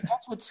 that's what's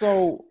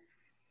so.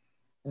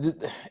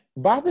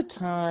 By the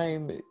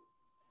time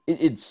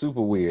it's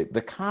super weird,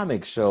 the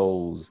comic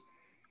shows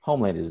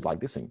Homelander is like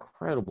this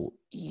incredible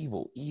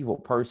evil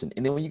person,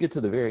 and then when you get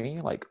to the very end,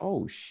 you're like,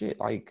 oh shit,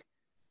 like,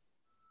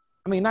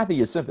 I mean, not that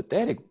you're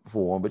sympathetic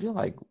for him, but you're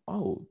like,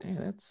 oh damn,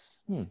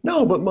 that's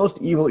No, but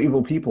most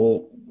evil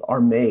people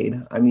are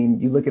made. I mean,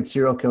 you look at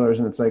serial killers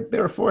and it's like they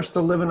were forced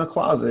to live in a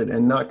closet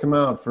and not come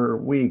out for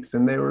weeks,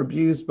 and they were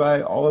abused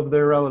by all of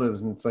their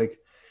relatives, and it's like,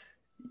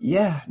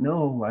 yeah,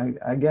 no,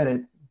 I get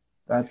it.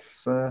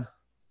 That's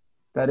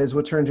that is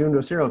what turns you into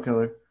a serial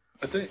killer.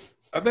 I think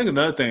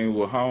another thing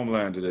with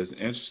Homelander that's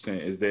interesting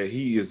is that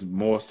he is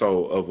more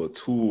so of a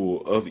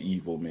tool of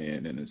evil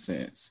men in a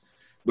sense.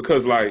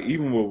 Because, like,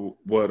 even with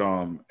what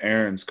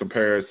Aaron's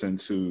comparison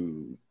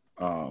to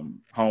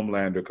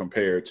Homelander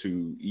compared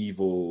to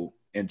evil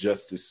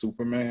Injustice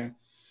Superman,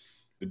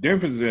 the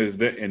difference is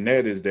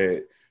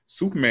that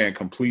Superman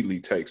completely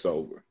takes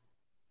over.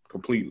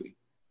 Completely.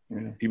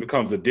 He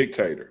becomes a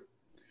dictator.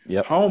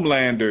 Yep.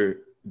 Homelander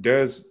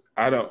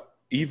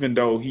even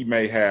though he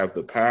may have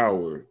the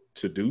power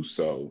to do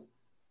so,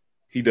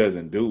 he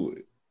doesn't do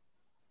it.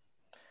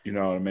 You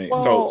know what I mean?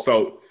 Well,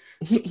 so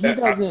he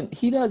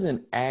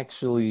doesn't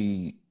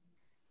actually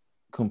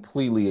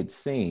completely, it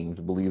seems,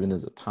 believe in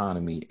his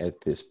autonomy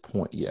at this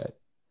point yet.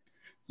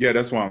 Yeah,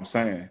 that's what I'm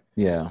saying.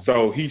 Yeah.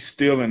 So he's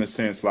still, in a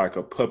sense, like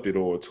a puppet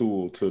or a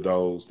tool to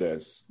those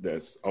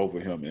that's over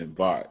him in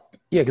Vought.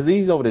 Yeah, because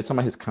he's over there talking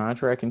about his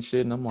contract and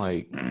shit, and I'm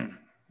like,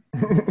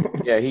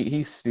 yeah,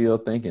 he's still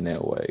thinking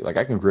that way. Like,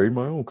 I can create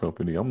my own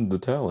company. I'm the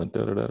talent.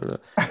 Da, da, da, da.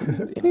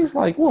 And he's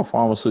like, we're a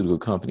pharmaceutical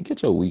company.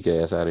 Get your weak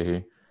ass out of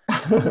here.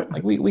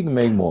 Like, we can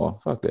make more.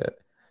 Fuck that.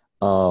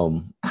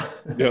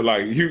 Yeah,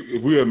 like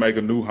we'll make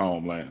a new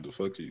Homelander.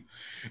 Fuck you.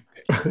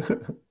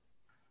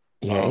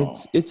 Yeah,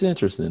 it's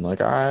interesting. Like,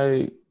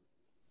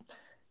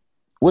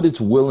 what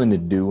it's willing to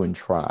do and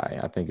try,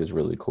 I think is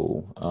really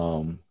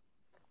cool.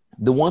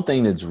 The one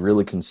thing that's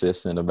really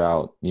consistent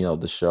about,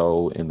 the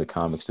show and the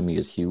comics to me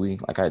is Huey.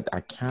 Like, I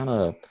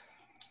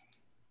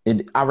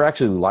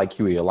actually like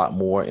Huey a lot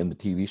more in the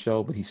TV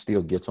show, but he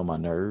still gets on my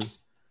nerves.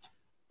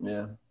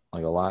 Yeah.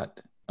 Like, a lot.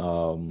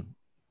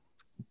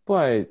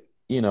 But,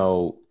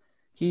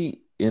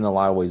 he, in a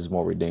lot of ways, is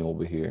more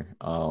redeemable here.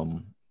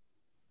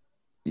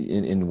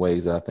 In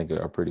ways that I think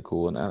are pretty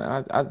cool.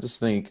 And I just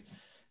think,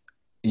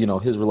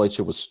 his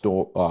relationship with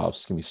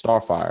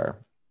Starfire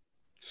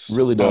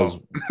really does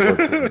work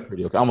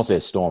pretty okay. I almost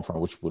said Stormfront,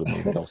 which would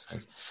have made no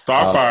sense.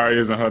 Starfire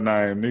isn't her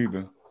name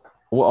neither.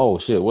 Well, oh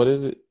shit, what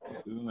is it?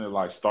 Isn't it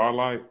like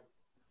Starlight?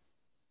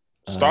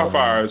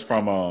 Starfire is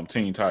from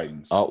Teen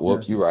Titans. Oh,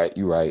 whoops, yeah.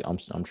 You're right.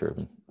 I'm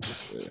tripping.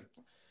 Yeah.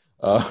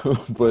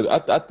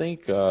 But I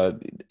think I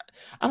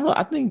don't know.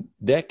 I think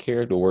that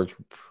character works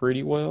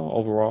pretty well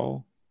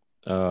overall.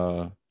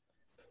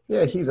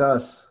 Yeah, he's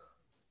us.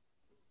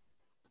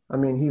 I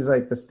mean, he's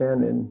like the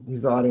stand-in.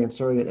 He's the audience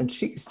surrogate, and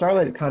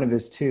Starlight kind of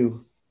is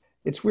too.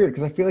 It's weird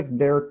because I feel like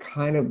they're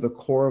kind of the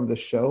core of the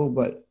show,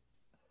 but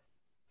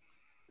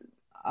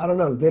I don't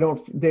know. They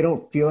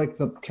don't feel like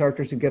the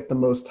characters who get the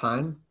most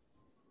time.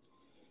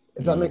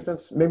 If that makes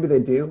sense, maybe they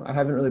do. I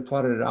haven't really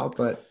plotted it out,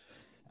 but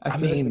I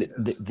mean,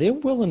 they're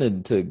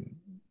willing to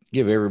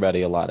give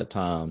everybody a lot of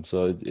time,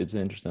 so it's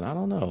interesting. I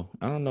don't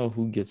know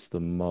who gets the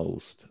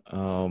most.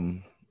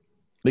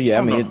 But yeah,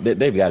 I mean,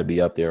 they've got to be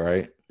up there,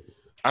 right?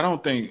 I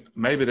don't think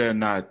maybe they're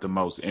not the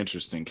most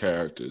interesting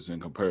characters in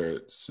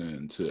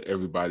comparison to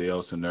everybody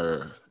else in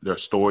their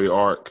story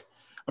arc.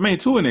 I mean,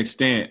 to an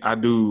extent, I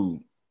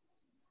do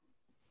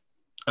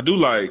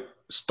like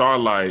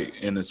Starlight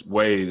in this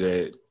way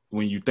that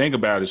when you think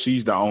about it,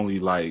 she's the only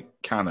like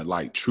kind of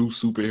like true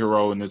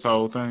superhero in this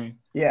whole thing.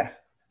 Yeah.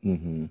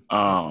 Mm-hmm.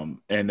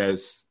 And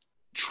that's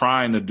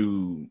trying to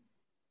do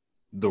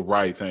the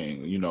right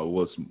thing,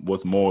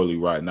 what's morally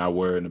right, not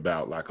worrying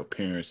about like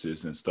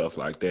appearances and stuff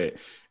like that.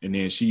 And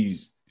then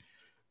she's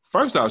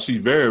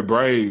very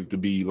brave to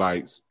be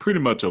like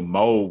pretty much a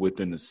mole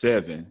within the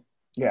Seven.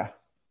 Yeah.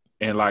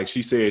 And like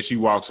she said, she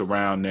walks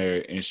around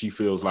there and she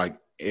feels like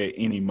at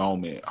any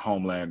moment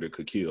Homelander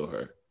could kill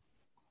her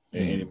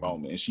at any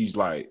moment. And she's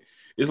like,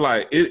 it's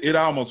like it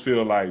almost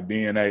feels like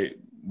being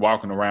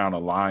walking around a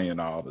lion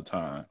all the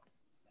time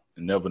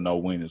and never know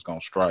when it's gonna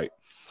strike.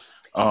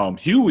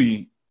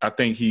 Huey, I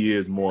think he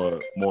is more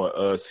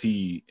us.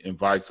 He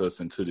invites us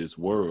into this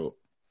world,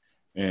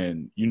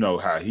 and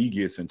how he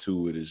gets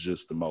into it is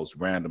just the most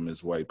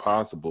randomest way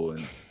possible. And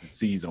in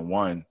season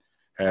 1,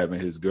 having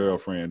his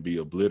girlfriend be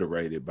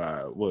obliterated by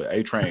what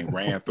A-Train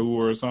ran through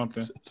her or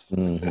something.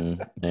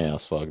 Mm-hmm. Yeah,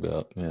 it's fucked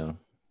up. Yeah,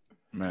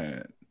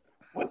 man.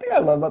 One thing I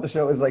love about the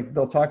show is like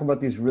they'll talk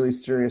about these really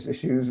serious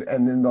issues,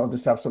 and then they'll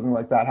just have something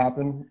like that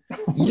happen.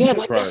 Yeah,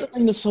 like that's the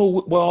thing that's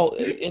so well,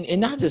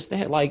 and not just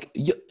that. Like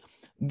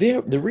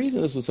the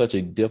reason this was such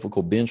a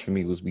difficult binge for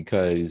me was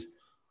because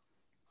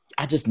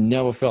I just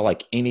never felt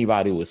like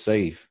anybody was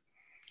safe.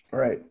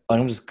 Right.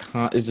 Like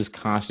it's just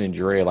constant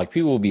dread. Like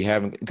people will be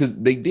having, because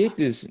they did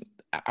this.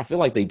 I feel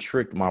like they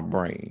tricked my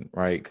brain,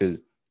 right?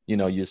 Because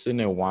you're sitting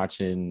there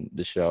watching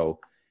the show.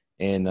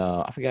 And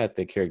I forgot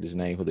the character's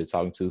name who they're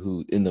talking to,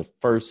 who in the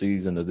first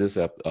season of this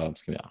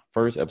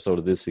first episode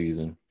of this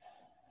season,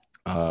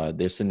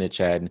 they're sitting there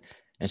chatting,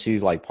 and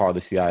she's like part of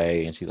the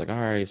CIA, and she's like, all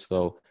right,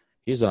 so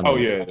here's what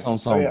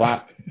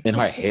and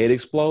her head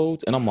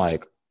explodes, and I'm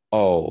like,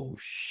 oh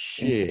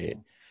shit.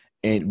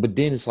 But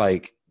then it's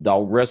like the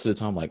rest of the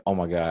time, like, oh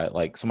my God,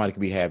 like somebody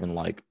could be having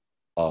like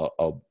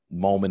a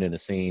moment in a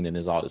scene and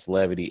there's all this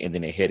levity, and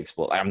then their head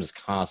explodes. I'm just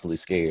constantly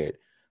scared.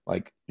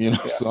 Like,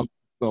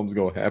 something's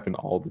gonna happen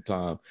all the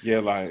time. Yeah,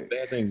 like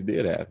bad things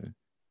did happen.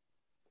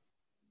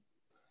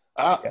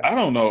 I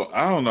don't know.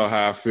 I don't know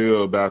how I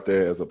feel about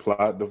that as a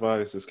plot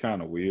device. It's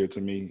kind of weird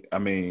to me. I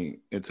mean,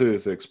 until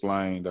it's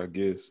explained, I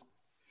guess.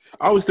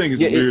 I always think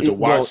it's weird to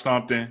watch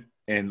something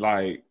and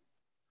like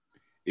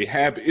it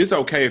happen. It's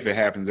okay if it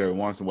happens every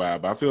once in a while,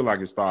 but I feel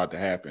like it started to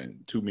happen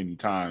too many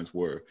times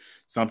where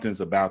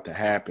something's about to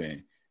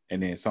happen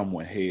and then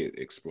someone's head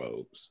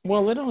explodes.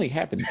 Well, it only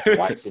happened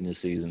twice in this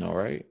season, all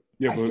right?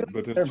 Yeah,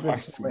 but there's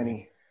twice too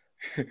many.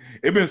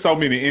 It's been so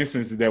many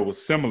instances that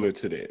was similar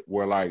to that,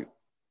 where like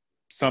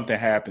something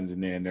happens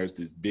and then there's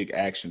this big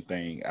action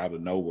thing out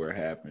of nowhere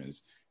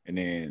happens, and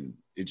then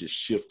it just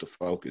shifts the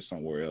focus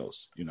somewhere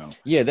else, you know?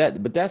 Yeah,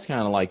 but that's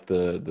kind of like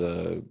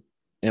the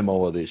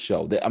MO of this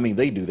show. I mean,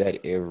 they do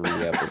that every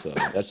episode.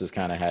 That's just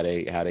kind of how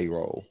they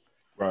roll.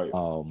 Right.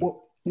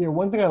 Well,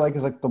 one thing I like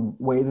is like the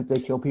way that they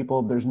kill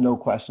people. There's no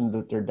question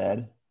that they're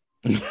dead.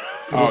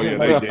 Oh yeah,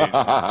 they did.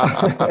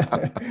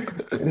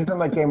 It isn't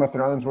like Game of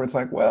Thrones where it's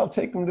like, well,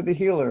 take them to the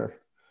healer.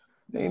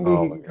 Maybe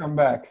he can come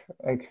back.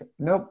 Like,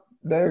 nope,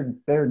 they're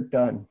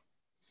done.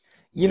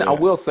 You know, I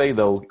will say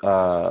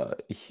though,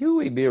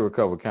 Huey did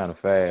recover kind of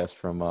fast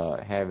from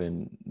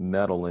having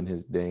metal in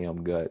his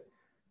damn gut.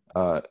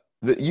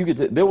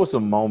 There were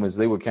some moments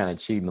they were kind of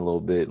cheating a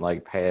little bit,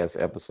 like past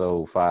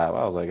episode 5.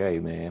 I was like, hey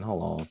man,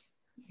 hold on.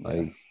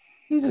 Like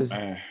he just,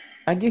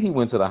 I get he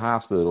went to the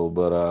hospital,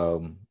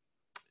 but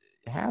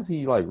how's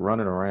he like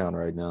running around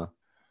right now?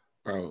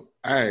 Bro,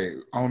 hey,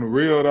 on the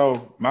real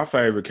though, my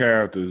favorite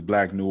character is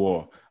Black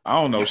Noir. I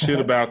don't know shit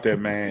about that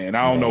man, and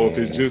I don't know if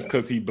it's just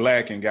because he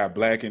black and got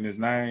black in his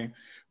name,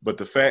 but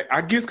the fact,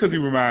 I guess because he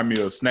reminded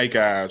me of Snake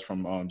Eyes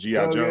from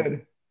G.I. Joe.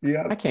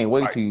 Yeah, I can't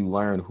wait till you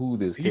learn who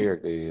this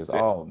character is.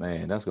 Oh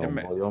man, that's gonna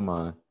blow your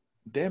mind.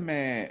 That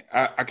man,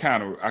 I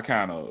kind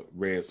of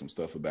read some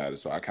stuff about it,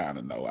 so I kind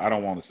of know. I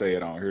don't want to say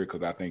it on here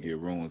because I think it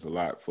ruins a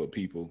lot for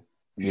people.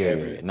 Yeah,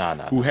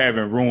 who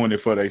haven't ruined it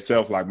for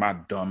themselves, like my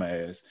dumb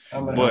ass.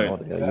 But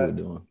what the hell you were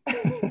doing?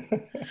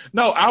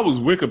 No, I was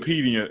on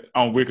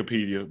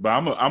Wikipedia, but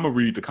I'm gonna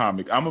read the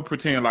comic. I'm gonna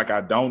pretend like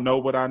I don't know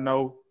what I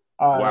know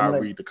while I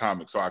read the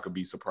comic, so I could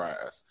be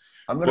surprised.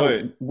 I'm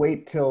gonna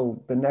wait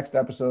till the next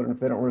episode, and if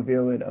they don't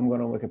reveal it, I'm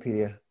going on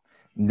Wikipedia.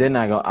 Then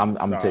I'm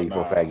gonna tell you for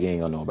a fact you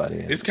ain't gonna know about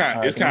it.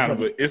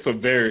 It's a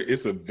very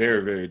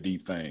very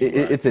deep thing.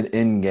 It's an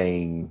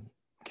in-game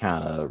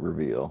kind of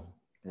reveal.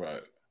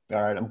 Right.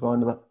 All right, I'm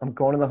going to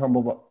the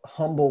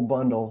humble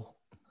bundle,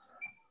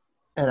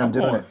 and I'm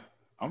doing it.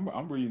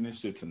 I'm reading this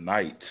shit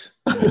tonight.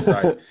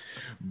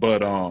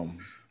 But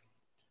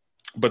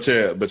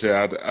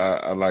yeah,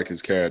 I like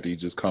his character. He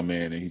just come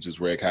in and he just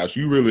wreck house.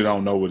 You really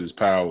don't know what his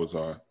powers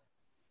are.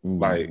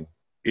 Like,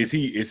 is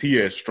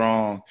he as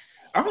strong?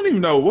 I don't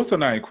even know what's her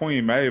name,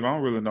 Queen Maeve. I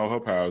don't really know her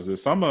powers.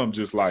 Is some of them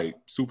just like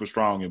super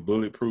strong and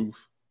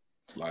bulletproof?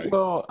 Like,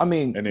 well, I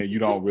mean, and then you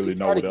don't really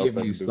know what else.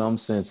 Give you some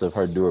sense of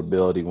her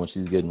durability when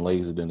she's getting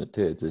lasered in the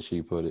tits, as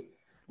she put it.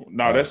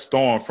 No, that's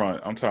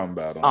Stormfront. I'm talking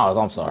about.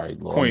 I'm sorry,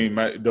 Lord. Queen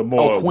Maeve.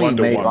 Queen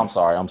Maeve. I'm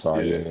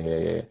sorry.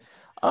 Yeah.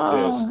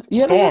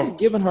 They've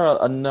given her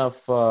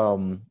enough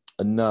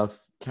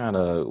kind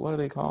of, what do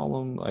they call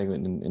them? Like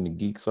in the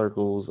geek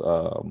circles,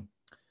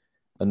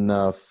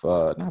 enough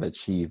not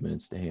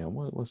achievements. Damn,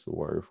 what's the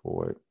word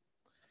for it?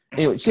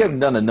 Anyway, she hasn't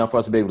done enough for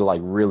us to be able to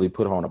like really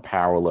put her on a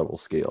power level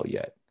scale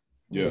yet.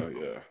 Yeah.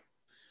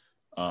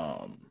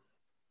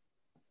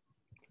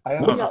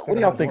 What do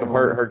y'all think of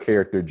her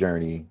character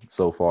journey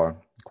so far,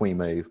 Queen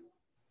Maeve?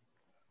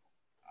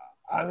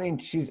 I mean,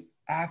 she's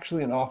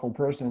actually an awful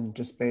person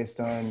just based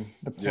on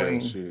the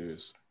plane. Yeah, she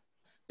is.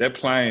 That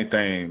plane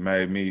thing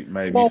made me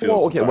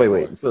feel. Okay,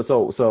 wait.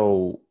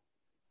 So,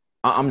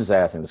 I'm just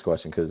asking this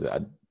question because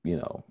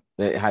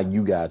how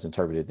you guys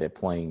interpreted that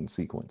plane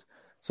sequence.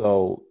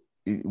 So,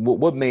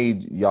 what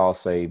made y'all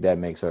say that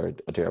makes her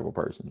a terrible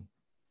person?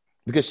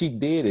 Because she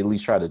did at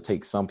least try to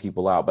take some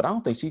people out, but I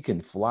don't think she can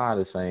fly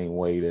the same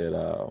way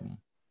that.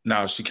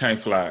 No, she can't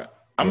fly.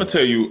 I'm gonna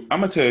tell you.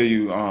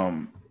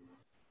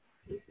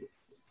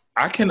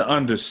 I can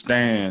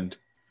understand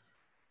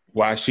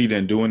why she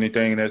didn't do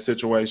anything in that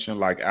situation,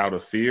 like out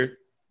of fear.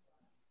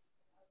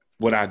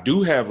 What I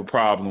do have a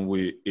problem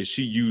with is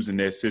she using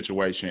that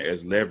situation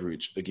as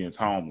leverage against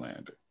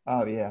Homelander.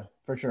 Oh yeah,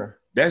 for sure.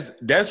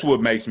 That's what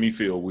makes me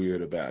feel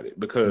weird about it,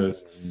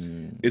 because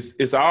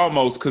it's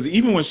almost, because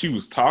even when she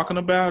was talking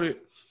about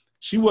it,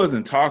 she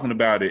wasn't talking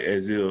about it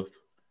as if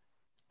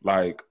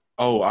like,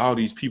 oh, all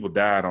these people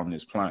died on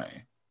this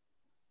plane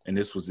and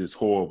this was this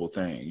horrible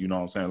thing. You know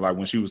what I'm saying? Like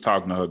when she was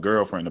talking to her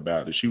girlfriend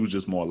about it, she was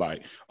just more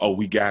like, oh,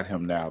 we got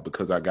him now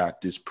because I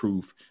got this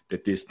proof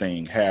that this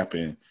thing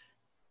happened.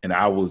 And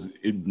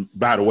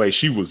by the way,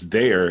 she was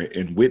there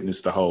and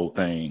witnessed the whole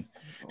thing.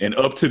 And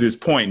up to this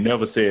point,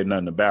 never said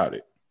nothing about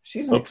it.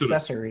 She's an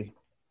accessory.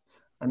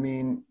 I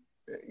mean,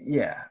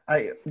 yeah.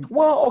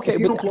 Okay, if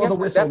you don't blow the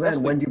whistle,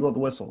 then when do you blow the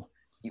whistle?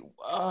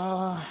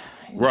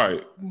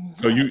 Right.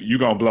 So you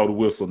gonna blow the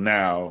whistle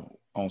now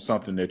on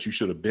something that you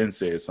should have been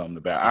said something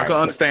about. I can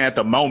understand at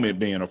the moment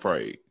being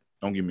afraid.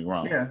 Don't get me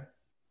wrong.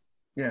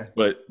 Yeah.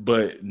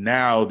 But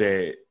now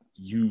that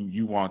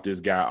you want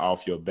this guy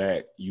off your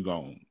back, you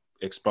gonna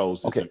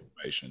expose this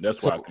information.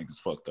 That's what I think is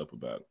fucked up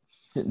about it.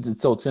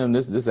 So Tim,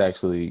 this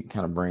actually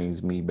kind of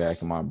brings me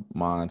back in my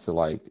mind to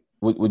like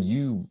what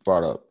you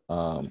brought up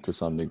to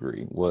some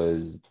degree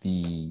was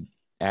the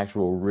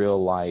actual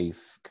real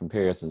life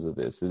comparisons of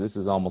this. So this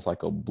is almost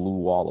like a blue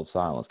wall of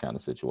silence kind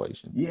of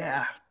situation.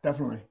 Yeah,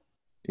 definitely.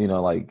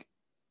 Like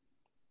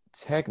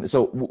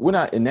so we're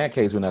not, in that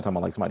case, we're not talking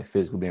about like somebody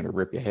physically being able to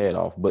rip your head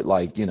off, but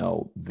like,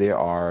 there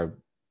are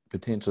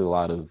potentially a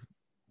lot of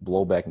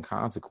blowback and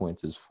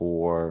consequences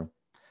for,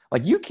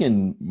 like, you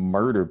can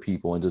murder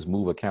people and just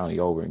move a county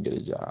over and get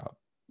a job.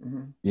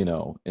 Mm-hmm. You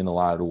know, in a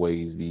lot of the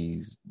ways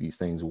these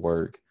things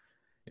work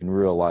in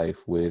real life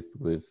with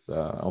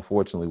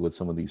unfortunately with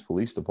some of these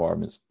police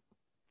departments.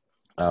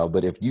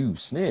 But if you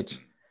snitch,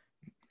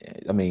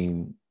 I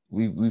mean,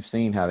 we've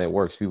seen how that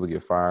works. People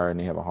get fired and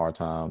they have a hard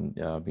time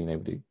being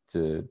able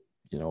to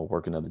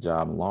work another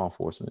job in law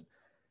enforcement.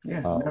 Yeah,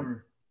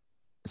 never.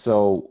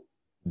 So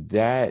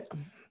that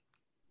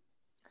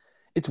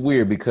it's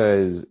weird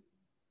because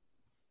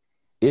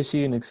is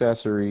she an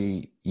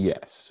accessory?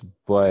 Yes,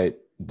 but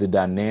the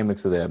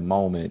dynamics of that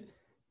moment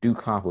do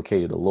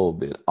complicate it a little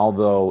bit.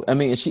 Although, I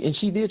mean,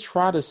 she did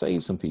try to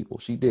save some people.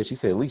 She did. She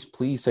said, at least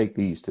please take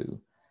these two.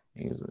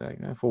 And he was like,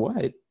 for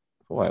what?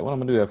 For what? What am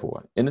I gonna do that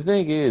for? And the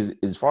thing is,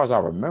 as far as I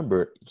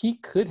remember, he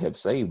could have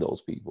saved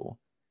those people.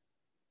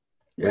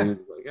 Yeah. But he was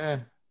like,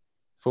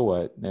 for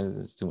what?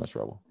 It's too much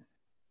trouble.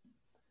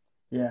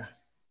 Yeah.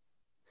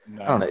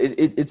 No. I don't know.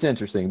 It's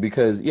interesting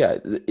because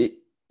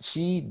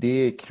she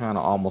did kind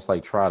of almost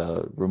like try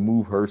to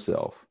remove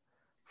herself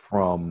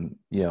from,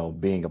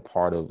 being a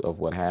part of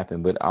what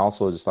happened. But I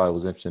also just thought it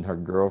was interesting. Her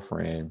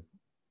girlfriend,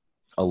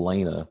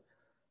 Elena,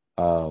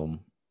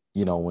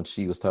 when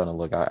she was telling her,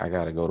 look, I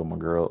got to go to my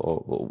girl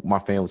or my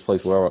family's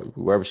place,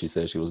 wherever she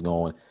said she was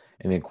going.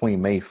 And then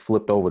Queen May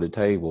flipped over the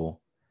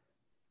table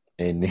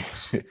and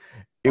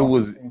it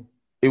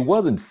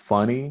wasn't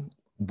funny,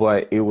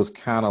 but it was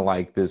kind of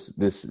like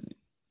this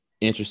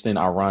interesting,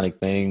 ironic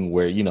thing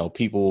where,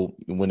 people,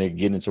 when they're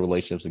getting into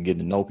relationships and getting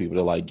to know people,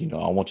 they're like,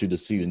 I want you to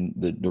see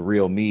the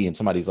real me. And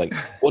somebody's like,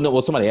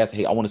 somebody asked,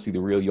 hey, I want to see the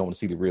real you. I want to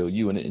see the real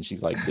you. And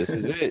she's like, this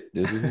is it.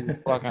 This is who the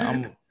fuck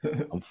I'm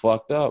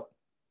fucked up.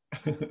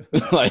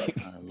 Like,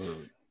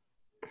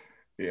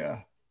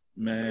 yeah,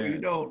 man, you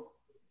don't.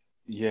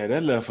 Yeah,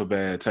 that left a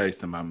bad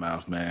taste in my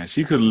mouth, man.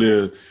 She could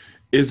live.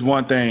 It's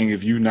one thing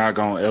if you're not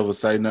gonna ever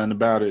say nothing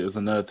about it. It's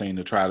another thing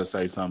to try to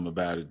say something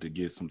about it to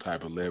get some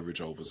type of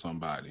leverage over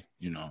somebody.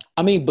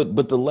 I mean,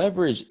 but the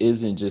leverage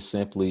isn't just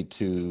simply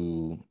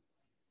to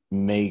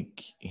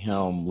make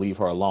him leave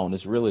her alone.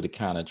 It's really to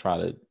kind of try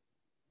to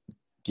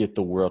get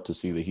the world to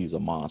see that he's a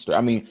monster.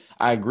 I mean,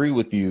 I agree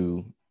with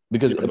you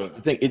because the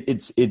thing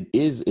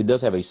it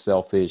does have a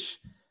selfish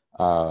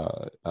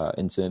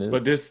incentive.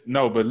 But this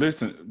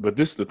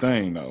is the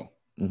thing though.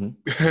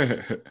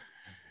 Mm-hmm.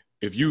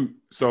 If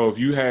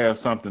you have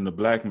something to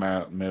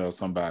blackmail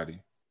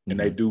somebody and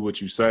they do what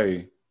you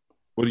say,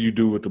 what do you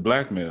do with the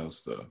blackmail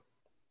stuff?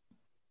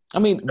 I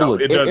mean, look,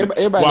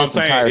 everybody in this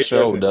entire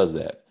show does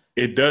that.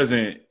 It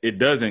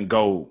doesn't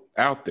go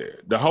out there.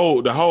 The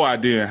whole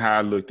idea and how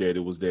I looked at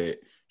it was that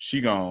she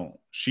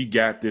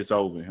got this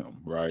over him,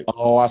 right?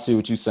 Oh, I see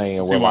what you're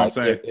saying. See what I'm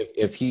saying?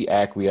 If he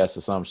acquiesced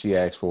to something she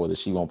asked for, that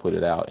she won't put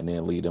it out and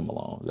then leave him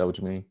alone. Is that what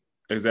you mean?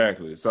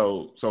 Exactly.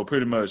 So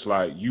pretty much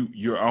like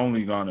you're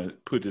only gonna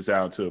put this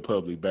out to the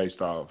public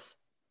based off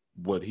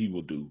what he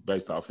will do,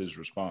 based off his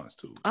response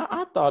to it.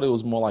 I thought it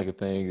was more like a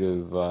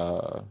thing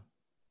of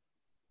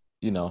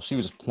she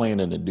was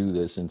planning to do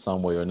this in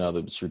some way or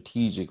another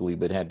strategically,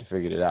 but had to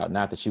figure it out.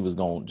 Not that she was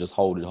going to just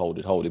hold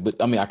it.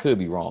 But I mean, I could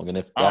be wrong. And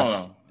if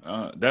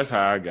that's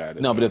how I got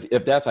it. No, but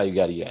if that's how you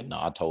got it,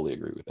 I totally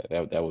agree with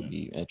that. That would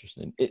be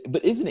interesting.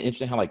 But isn't it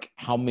interesting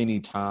how many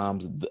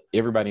times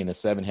everybody in the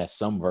 7 has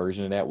some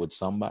version of that with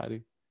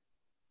somebody?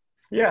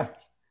 Yeah.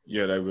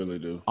 Yeah, they really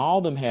do. All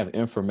of them have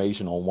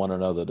information on one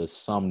another to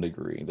some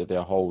degree that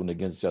they're holding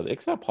against each other,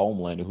 except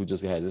Homelander, who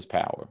just has his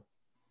power.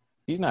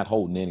 He's not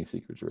holding any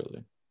secrets,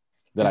 really.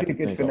 That I can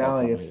think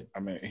finale of. I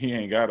mean, he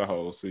ain't got a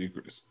whole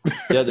secrets.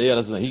 yeah,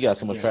 he got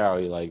so much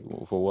power. Like,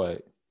 for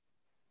what?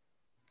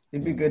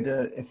 It'd be good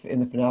if in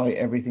the finale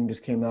everything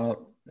just came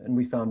out and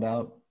we found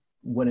out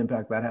what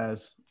impact that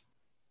has.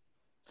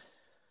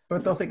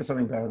 But they'll think of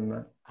something better than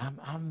that.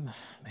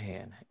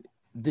 Man,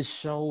 this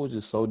show is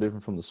just so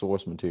different from the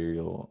source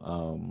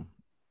material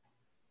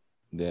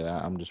that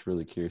I'm just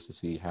really curious to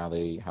see how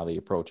they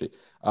approach it.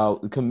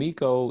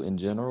 Kimiko in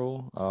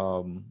general,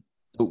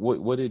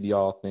 what did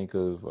y'all think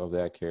of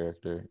that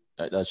character?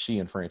 She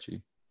and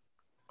Frenchie,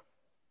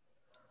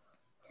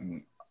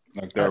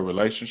 like their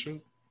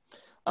relationship.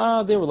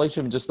 Their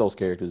relationship, and just those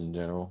characters in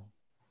general.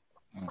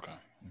 Okay.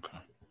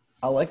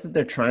 I like that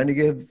they're trying to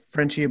give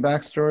Frenchie a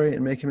backstory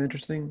and make him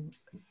interesting.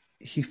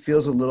 He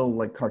feels a little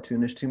like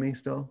cartoonish to me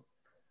still.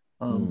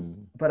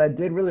 But I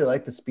did really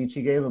like the speech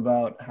he gave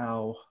about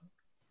how,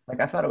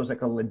 I thought it was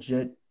like a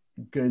legit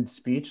good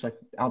speech, like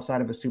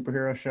outside of a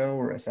superhero show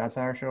or a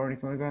satire show or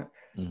anything like that,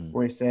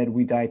 where he said,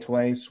 we die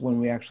twice, when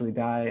we actually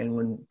die and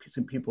when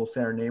people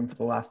say our name for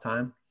the last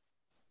time.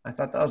 I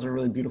thought that was a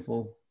really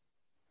beautiful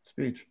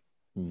speech.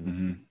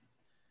 Mm-hmm.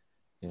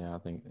 Yeah, I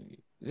think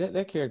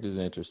that character is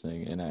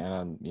interesting, and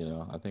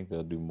I think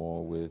they'll do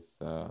more with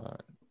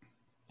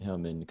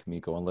him and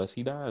Kimiko unless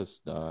he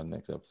dies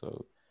next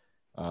episode.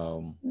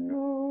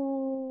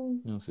 No,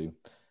 we'll see.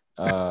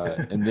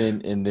 And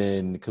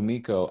then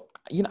Kimiko,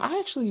 I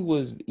actually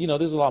was,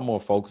 there's a lot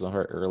more focus on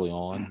her early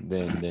on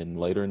than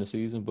later in the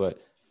season, but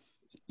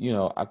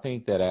I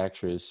think that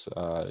actress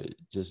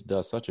just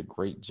does such a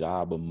great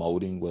job of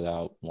emoting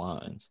without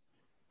lines.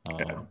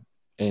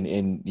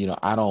 And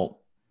I don't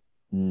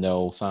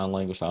know sign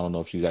language. I don't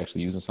know if she's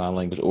actually using sign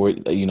language or,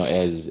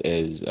 as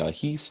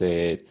he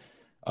said,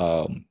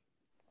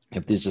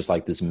 if there's just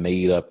like this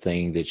made up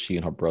thing that she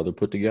and her brother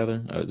put together,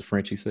 the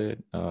French, he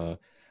said.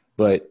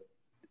 But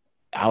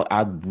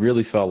I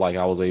really felt like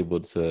I was able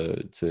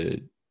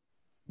to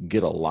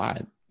get a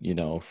lot,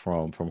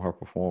 from her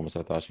performance.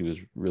 I thought she was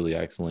really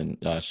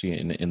excellent. She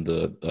and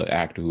the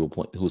actor who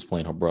was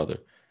playing her brother,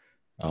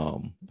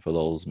 for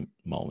those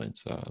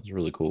moments, it was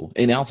really cool.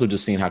 And also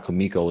just seeing how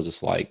Kimiko was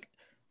just like,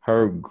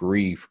 her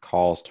grief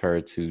caused her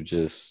to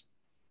just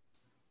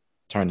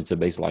turn into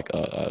basically like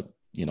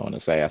an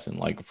assassin,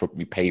 like for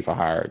pay for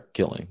hire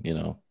killing,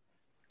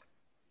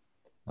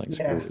 like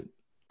yeah.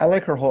 I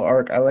like her whole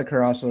arc. I like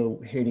her also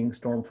hating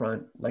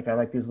Stormfront. Like, I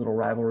like these little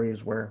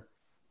rivalries where,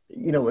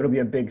 it'll be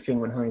a big thing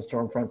when her and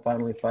Stormfront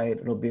finally fight.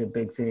 It'll be a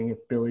big thing if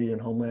Billy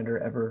and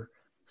Homelander ever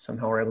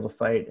somehow are able to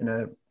fight in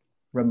a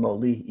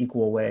remotely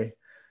equal way.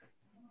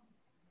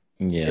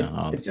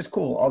 Yeah, it's just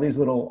cool. All these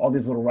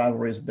little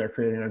rivalries that they're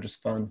creating are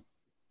just fun.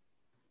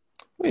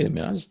 Wait a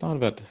minute, I just thought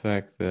about the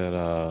fact that,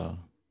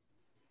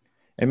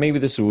 and maybe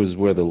this was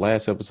where the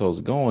last episode was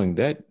going.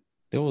 That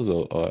there was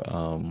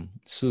a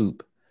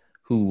Soup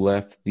who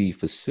left the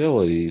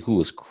facility, who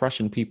was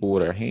crushing people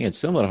with her hands,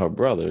 similar to her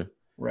brother,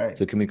 right?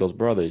 To Kimiko's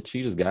brother.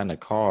 She just got in a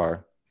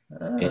car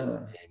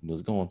and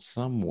was going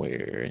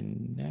somewhere,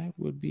 and that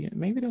would be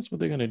maybe that's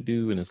what they're gonna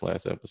do in this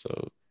last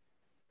episode.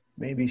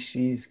 Maybe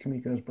she's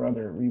Kimiko's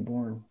brother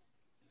reborn.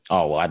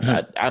 Oh, well, I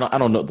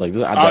don't know. Like,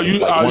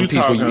 like One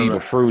Piece where you eat a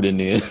fruit and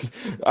then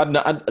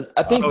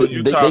I think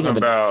you're talking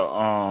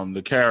about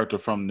the character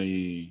from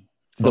the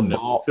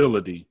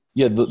facility.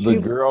 Yeah, the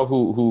girl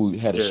who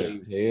had a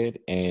shaved head,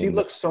 and she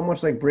looks so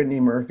much like Brittany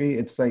Murphy.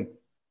 It's like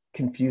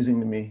confusing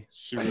to me.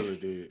 She really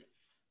did.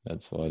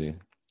 That's funny.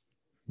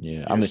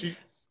 Yeah, I mean,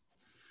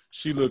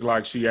 she looked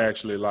like she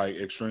actually like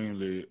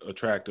extremely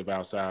attractive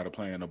outside of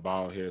playing a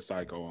bald head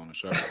psycho on the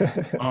show.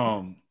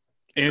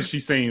 And she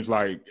seems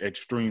like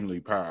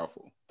extremely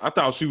powerful. I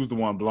thought she was the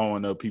one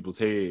blowing up people's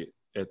head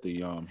at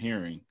the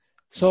hearing.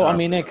 So I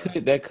mean,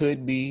 that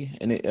could be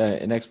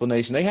an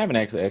explanation. They have an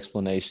actual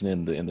explanation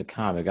in the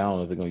comic. I don't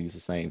know if they're going to use the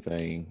same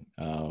thing.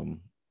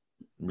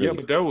 Really. Yeah,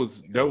 but that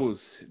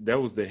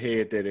was the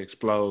head that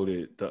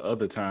exploded the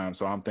other time.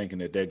 So I'm thinking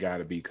that got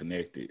to be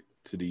connected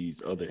to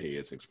these other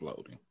heads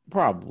exploding.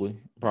 Probably.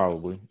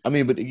 I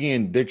mean, but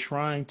again, they're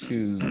trying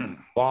to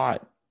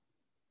plot.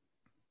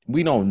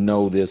 We don't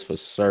know this for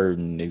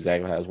certain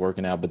exactly how it's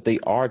working out, but they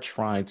are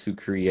trying to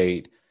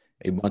create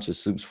a bunch of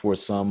Soups for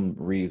some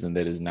reason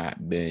that has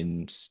not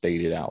been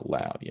stated out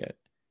loud yet.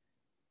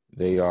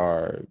 They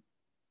are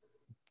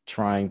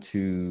trying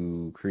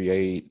to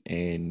create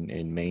and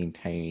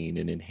maintain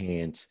and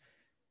enhance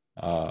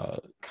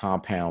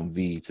Compound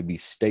V to be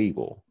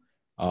stable.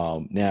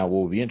 Now,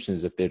 what would be interesting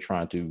is if they're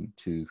trying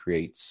to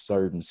create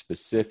certain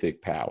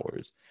specific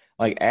powers.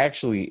 Like,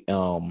 actually,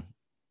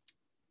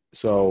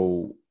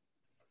 so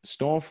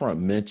Stormfront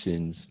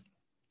mentions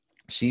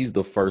she's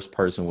the first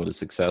person with a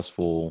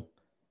successful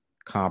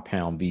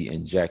Compound V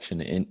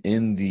injection. And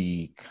in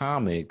the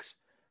comics,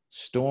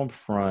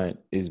 Stormfront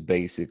is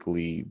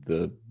basically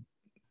the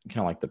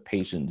kind of like the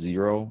patient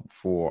zero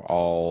for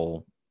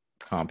all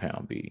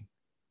Compound V.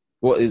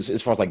 Well,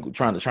 as far as like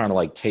trying to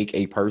like take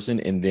a person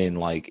and then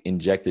like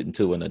inject it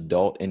into an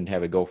adult and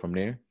have it go from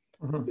there.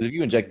 Because if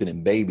you inject it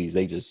in babies,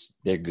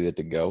 they're good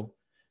to go.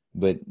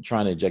 But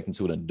trying to inject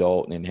into an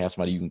adult and have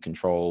somebody you can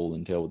control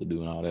and tell what to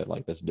do and all that,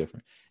 like, that's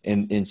different.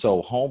 And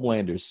so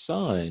Homelander's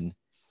son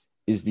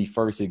is the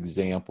first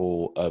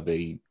example of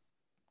a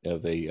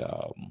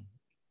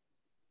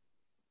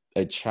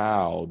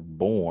child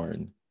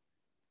born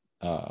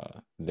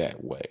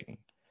that way.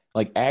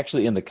 Like,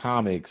 actually in the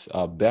comics,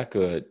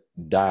 Becca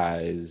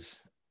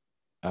dies.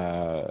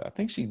 I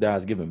think she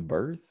dies giving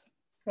birth.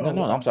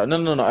 No, I'm sorry.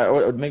 No.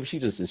 Or maybe she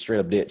just is straight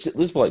up dead.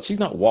 Let's like she's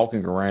not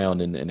walking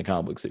around in the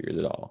comic book series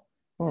at all.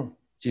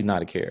 She's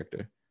not a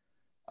character.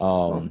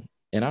 And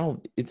I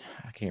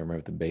can't remember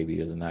if the baby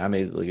is or not. I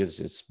mean, like,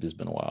 it's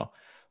been a while.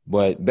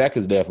 But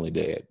Becca's definitely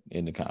dead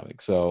in the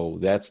comic, so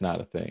that's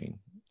not a thing.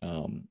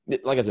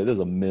 Like I said, there's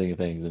a million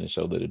things in the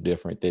show that are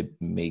different that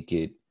make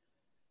it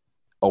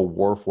a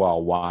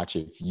worthwhile watch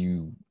if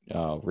you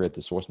read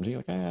the source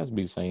material. Like, it's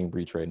be the same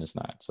retread, and it's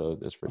not. So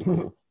that's pretty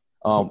cool.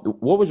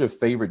 What was your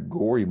favorite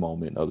gory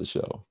moment of the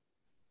show?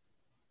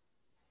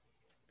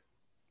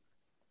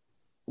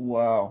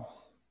 Wow.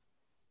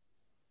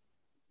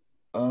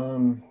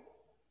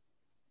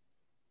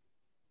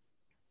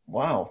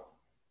 Wow.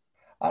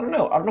 I don't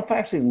know. I don't know if I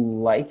actually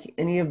like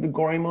any of the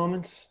gory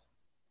moments.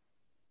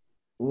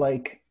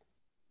 Like,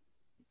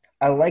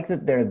 I like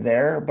that they're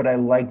there, but I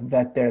like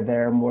that they're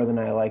there more than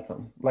I like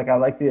them. Like, I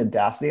like the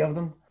audacity of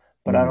them,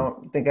 but I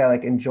don't think I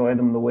like enjoy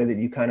them the way that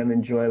you kind of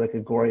enjoy like a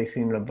gory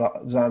scene in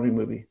a zombie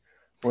movie.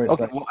 Where it's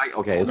let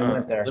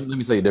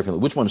me say it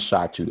differently. Which one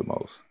shocked you the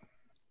most?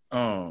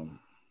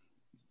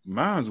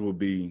 Mine would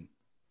be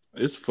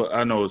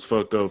I know it's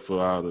fucked up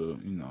for all the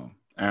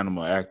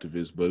animal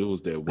activists, but it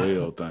was that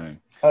whale thing.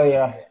 Oh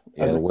yeah.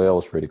 Yeah, the whale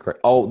was pretty crazy.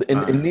 Oh,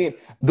 and then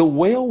the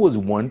whale was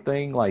one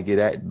thing, like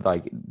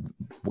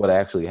what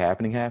actually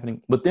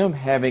happening, but them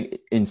having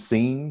in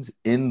scenes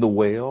in the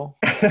whale.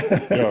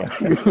 Yeah.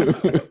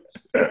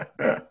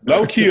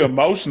 Low key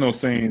emotional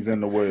scenes in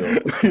the whale.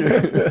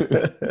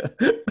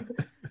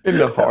 And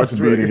the heart's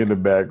beating in the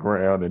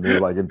background, and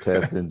there's like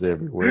intestines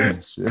everywhere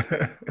and shit.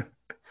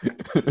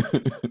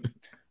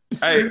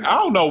 Hey, I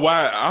don't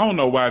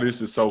know why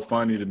this is so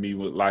funny to me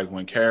with like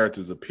when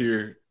characters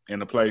appear in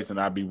a place and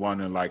I'd be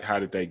wondering like how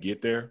did they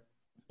get there?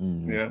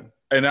 Mm-hmm. Yeah.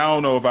 And I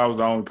don't know if I was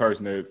the only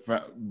person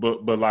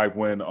but like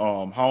when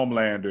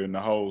Homelander and the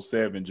whole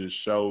Seven just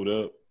showed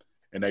up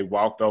and they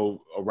walked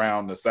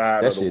around the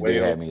side of the whale. That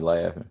shit had me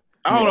laughing.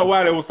 I don't know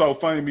why that was so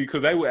funny to me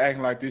because they were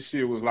acting like this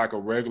shit was like a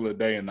regular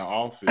day in the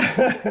office.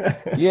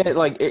 Yeah,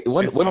 like it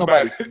wasn't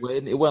nobody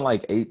sweating. It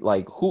wasn't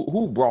like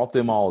who brought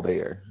them all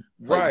there?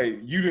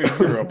 Right. You didn't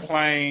hear a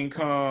plane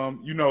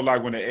come.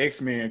 Like when the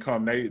X-Men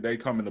come, they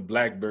come in the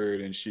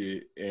Blackbird and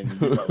shit and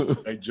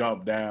they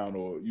jump down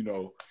or.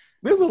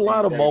 There's a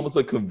lot of moments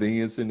of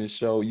convenience in this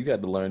show. You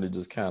got to learn to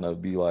just kind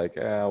of be like,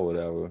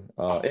 whatever.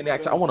 And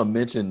actually, I want to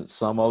mention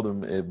some of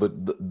them,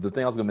 but the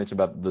thing I was going to mention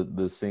about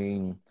the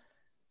scene,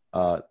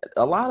 a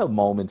lot of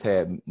moments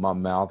had my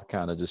mouth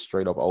kind of just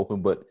straight up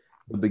open. But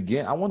I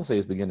want to say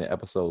it's beginning of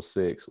episode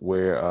 6,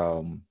 where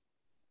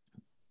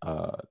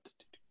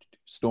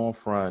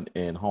Stormfront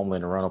and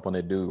Homelander run up on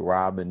that dude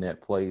robbing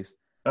that place.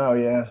 Oh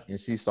yeah, and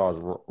she starts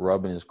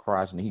rubbing his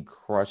crotch, and he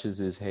crushes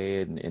his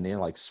head, and then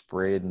like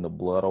spreading the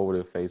blood over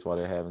their face while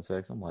they're having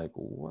sex. I'm like,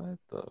 what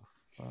the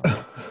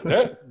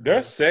fuck?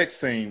 Their sex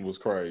scene was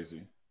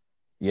crazy.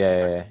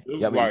 Yeah,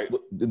 it was like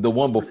the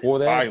one before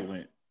that,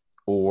 violent,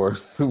 or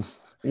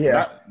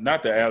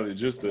not the alley,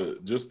 just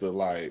the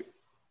like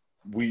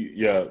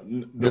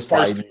the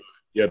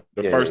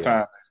first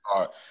time they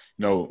start.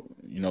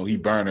 He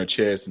burned her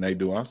chest, and they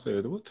do. I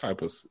said, "What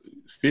type of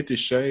 50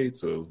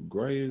 Shades of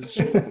Grey is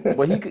shit?"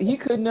 Well, he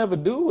could never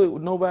do it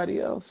with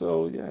nobody else.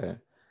 So yeah,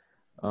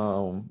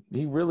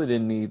 he really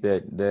didn't need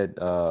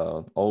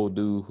that old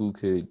dude who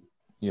could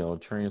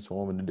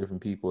transform into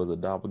different people as a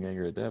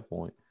doppelganger at that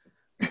point.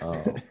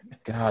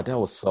 God, that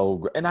was so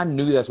great, and I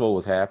knew that's what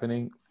was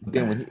happening.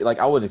 Then when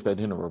I wasn't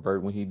expecting him to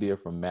revert when he did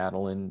from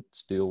Madeline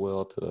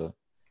Stillwell to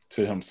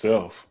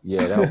himself.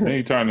 Yeah, then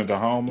he turned into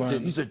Homelander.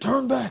 He said,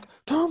 turn back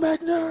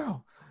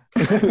now.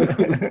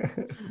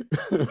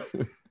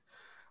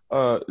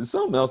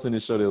 Something else in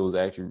this show that was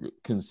actually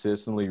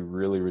consistently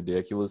really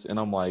ridiculous, and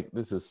I'm like,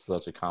 this is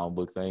such a comic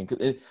book thing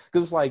because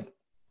it's like,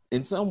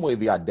 in some way,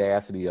 the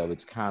audacity of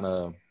it's kind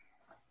of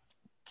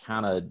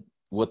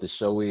what the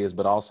show is,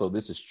 but also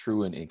this is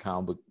true in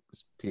comic books,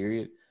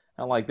 period.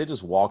 And like they're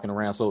just walking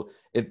around. So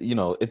at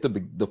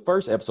the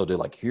first episode, they're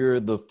like, here are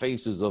the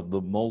faces of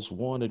the most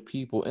wanted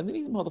people, and then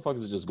these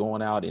motherfuckers are just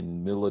going out in the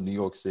middle of New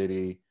York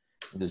City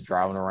and just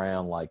driving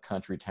around like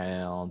country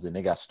towns, and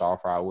they got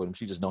Starfire with them.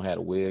 She just don't have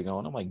a wig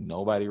on. I'm like,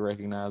 nobody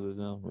recognizes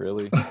them,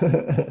 really?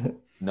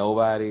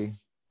 Nobody.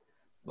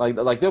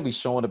 Like they'll be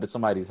showing up at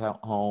somebody's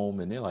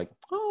home, and they're like,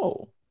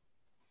 oh,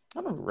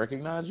 I don't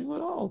recognize you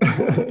at all.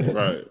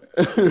 Right.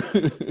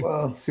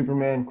 Well,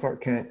 Superman,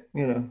 Clark Kent,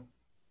 Yeah,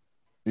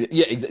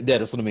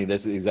 that's what I mean.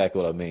 That's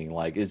exactly what I mean.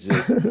 Like, it's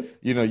just,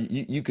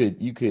 you could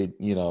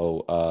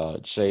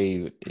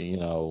shave,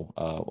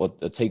 or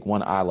take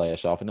one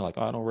eyelash off, and they're like,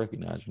 oh, I don't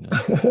recognize you now.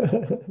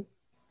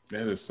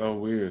 That is so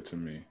weird to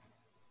me.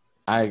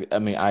 I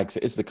mean,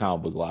 it's the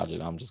comic book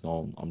logic. I'm just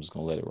gonna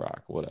let it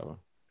rock. Whatever.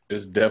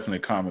 It's definitely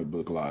comic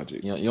book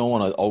logic. You don't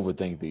want to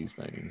overthink these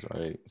things,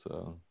 right?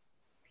 So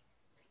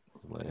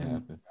just let it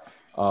happen.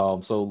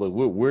 So look,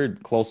 we're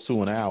close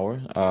to an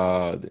hour.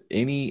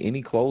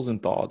 Any closing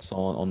thoughts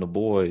on the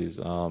boys?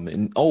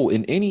 And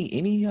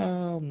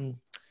any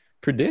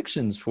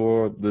predictions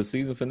for the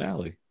season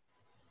finale?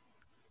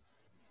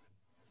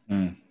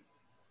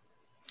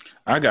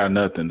 I got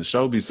nothing. The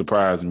show be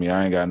surprising me.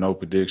 I ain't got no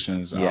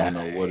predictions. I don't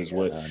know what is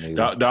what.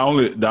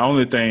 The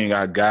only thing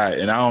I got,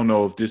 and I don't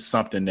know if this is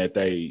something that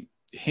they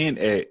hint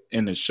at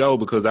in the show,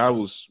 because I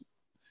was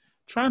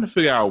trying to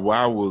figure out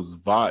why was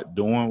Vought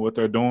doing what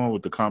they're doing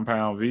with the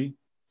Compound V.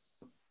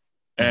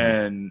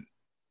 And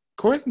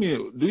correct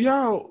me, do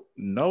y'all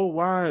know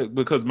why?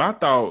 Because my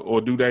thought,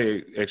 or do they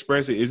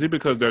express it, is it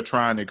because they're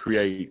trying to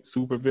create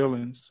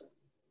supervillains?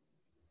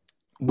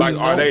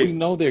 We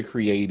know they're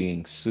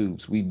creating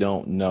soups. We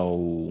don't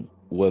know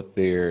what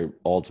their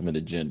ultimate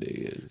agenda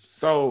is.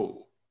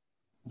 So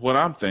what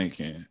I'm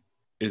thinking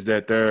is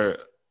that they're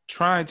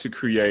trying to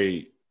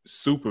create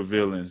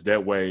supervillains.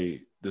 That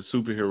way the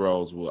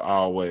superheroes will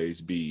always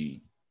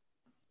be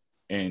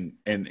in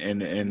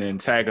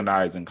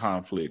antagonizing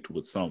conflict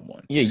with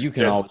someone. Yeah, you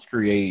can always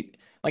create,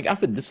 like, I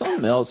think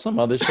something else, some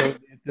other show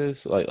did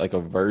this, like a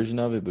version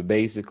of it, but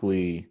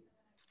basically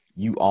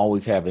you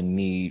always have a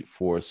need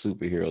for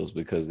superheroes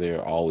because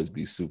there'll always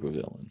be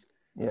supervillains.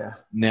 Yeah.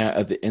 Now,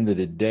 at the end of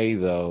the day,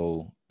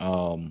 though,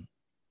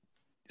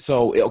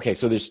 So okay,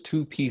 so there's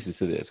two pieces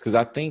to this because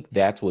I think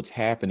that's what's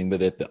happening.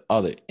 But at the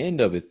other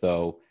end of it,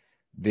 though,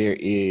 there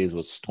is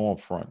what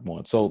Stormfront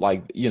wants. So,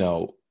 like,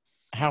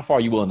 how far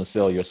are you willing to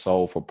sell your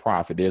soul for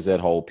profit? There's that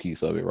whole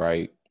piece of it,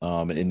 right?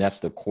 And that's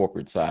the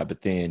corporate side.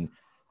 But then,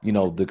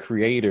 the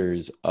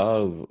creators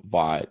of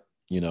VOT,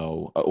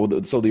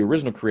 so the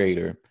original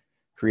creator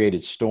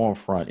created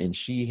Stormfront, and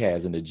she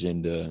has an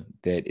agenda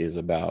that is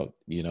about,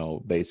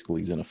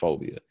 basically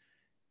xenophobia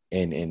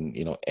and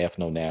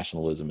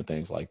ethno-nationalism and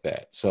things like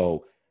that.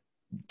 So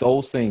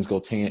those things go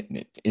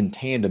in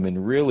tandem,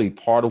 and really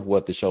part of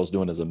what the show's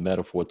doing as a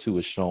metaphor too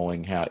is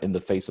showing how in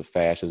the face of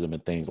fascism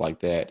and things like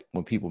that,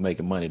 when people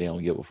making money, they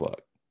don't give a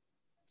fuck.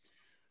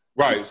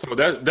 Right. So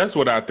that's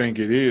what I think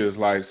it is.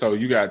 Like, so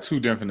you got two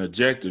different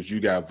objectives. You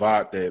got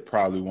VOT that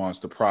probably wants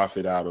to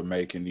profit out of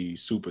making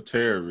these super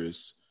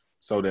terrorists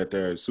so that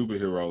their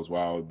superheroes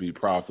will be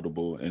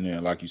profitable. And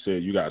then, like you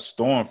said, you got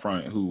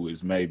Stormfront, who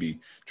is maybe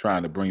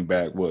trying to bring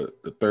back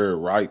the Third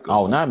Reich.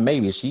 Not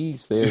maybe. She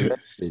said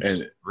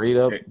and straight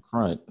up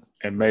front.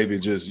 And maybe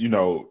just,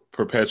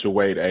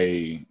 perpetuate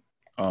a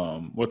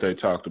what they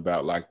talked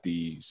about, like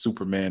the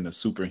Superman, the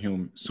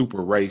superhuman,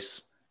 super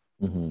race.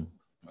 Mm-hmm.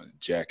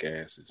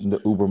 Jackasses. The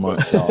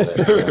Ubermensch, all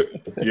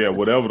that. Yeah,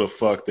 whatever the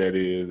fuck that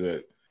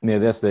is.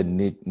 That's the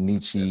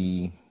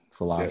Nietzsche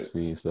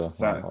philosophy stuff.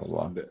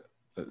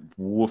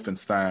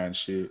 Wolfenstein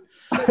shit.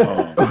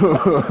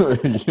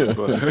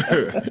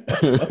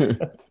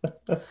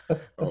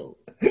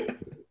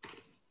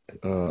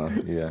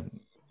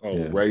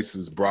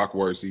 Racist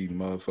Brockwurst eating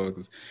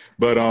motherfuckers.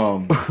 But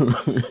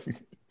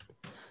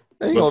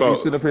they ain't gonna be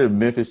sitting up here in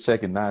Memphis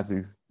checking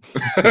Nazis.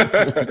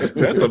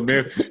 That's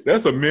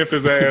a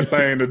Memphis ass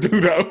thing to do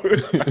though.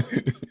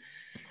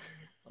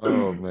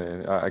 Oh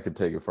man, I could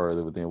take it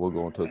further, but then we'll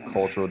go into a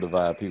cultural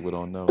divide people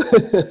don't know.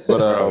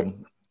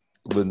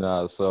 But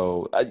nah,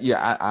 so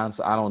I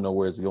honestly, I don't know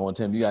where it's going.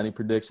 Tim, you got any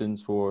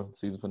predictions for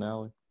season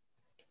finale?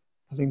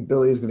 I think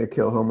Billy's gonna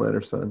kill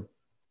Homelander's son.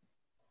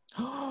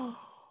 I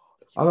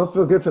don't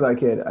feel good for that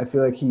kid. I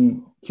feel like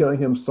killing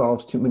him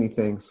solves too many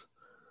things.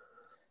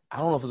 I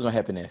don't know if it's gonna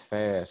happen that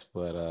fast,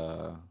 but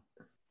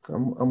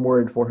I'm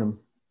worried for him.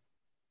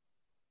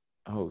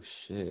 Oh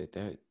shit!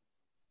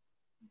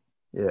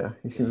 Yeah,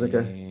 he seems like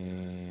a.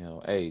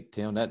 Hey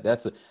Tim,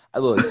 that's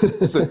a look.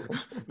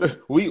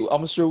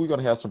 I'm sure we're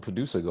gonna have some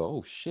producer go.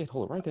 Oh shit!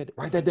 Hold on,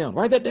 write that down.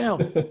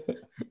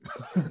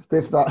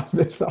 They've thought of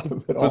it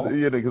all.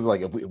 Yeah, because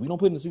like if we don't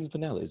put in the season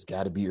finale, it's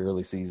got to be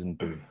early season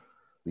 3.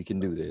 We can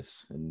do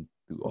this and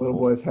do all. Little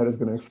boy's head is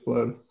gonna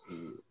explode.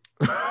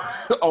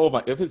 Oh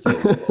my! If it's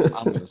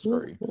I'm gonna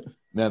scream.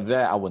 Now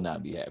that I would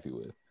not be happy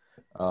with.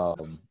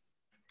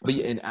 But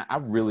yeah, and I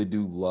really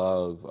do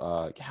love.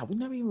 God, we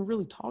never even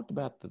really talked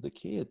about the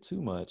kid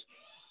too much.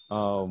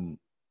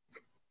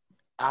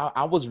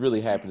 I was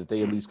really happy that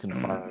they at least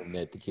confirmed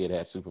that the kid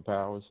had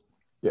superpowers.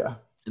 Yeah,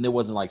 and there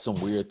wasn't like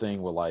some weird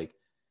thing where like,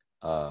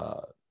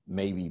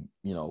 maybe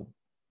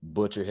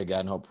Butcher had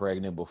gotten her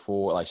pregnant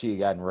before, like she had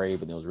gotten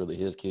raped, and it was really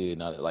his kid.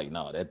 Not like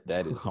no,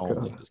 that is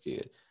Homelander's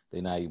kid.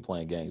 They're not even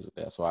playing games with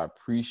that. So I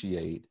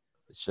appreciate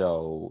the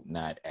show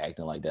not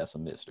acting like that's a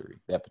mystery.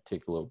 That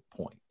particular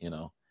point,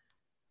 and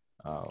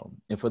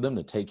for them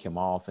to take him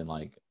off and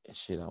like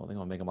shit, I think I'm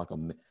gonna make him like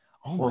my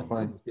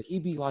goodness, could he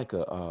be like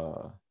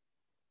a?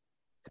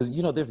 Because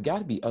there've got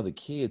to be other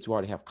kids who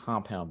already have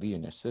Compound V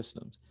in their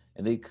systems,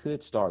 and they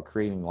could start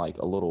creating like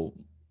a little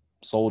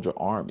soldier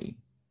army.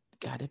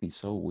 God, that'd be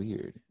so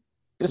weird.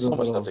 There's so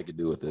much stuff they could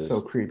do with this.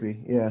 So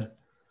creepy, yeah.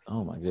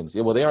 Oh my goodness.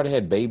 Yeah, well, they already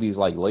had babies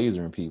like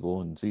lasering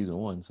people in season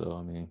 1, so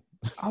I mean.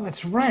 Oh,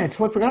 that's right. I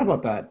totally forgot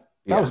about that.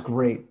 That was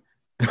great.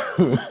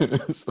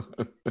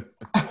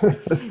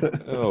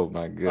 Oh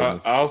my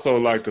goodness. I also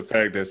like the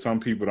fact that some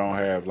people don't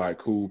have like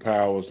cool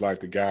powers, like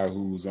the guy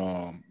whose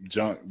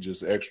junk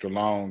just extra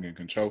long and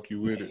can choke you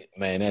with it.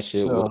 Man, that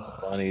shit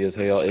was funny as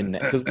hell.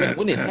 Because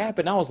when it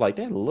happened, I was like,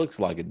 that looks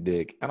like a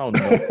dick. I don't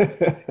know.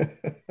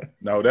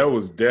 No, that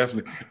was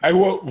definitely. Hey,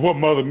 what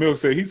Mother Milk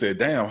said? He said,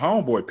 "Damn,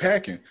 homeboy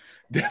packing."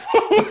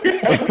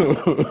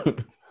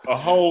 A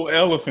whole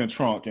elephant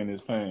trunk in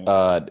his pants.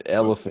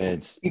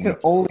 Elephants. You can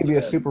only be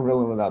a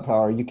supervillain with that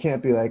power. You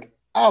can't be like,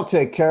 I'll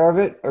take care of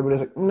it. Everybody's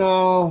like,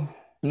 no.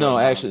 No,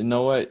 actually, you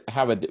know what?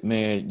 How about,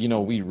 man,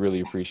 we really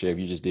appreciate if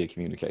you just did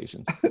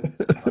communications.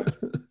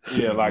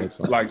 Yeah,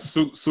 like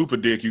Super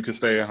Dick, you can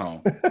stay at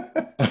home.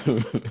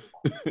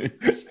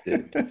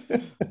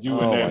 You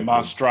and that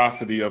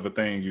monstrosity of a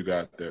thing you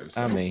got there.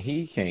 So. I mean,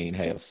 he can't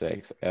have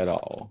sex at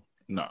all.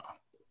 No.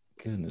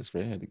 Goodness,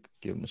 great. I had to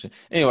give him a shit.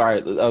 Anyway,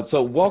 all right.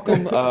 So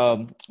welcome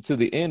to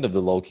the end of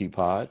the Low Key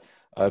Pod.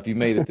 If you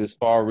made it this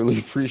far, really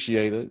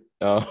appreciate it.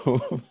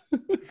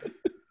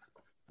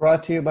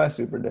 Brought to you by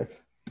Super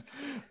Dick.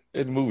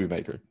 And Movie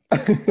Maker.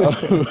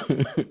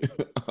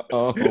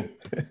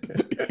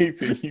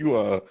 Ethan,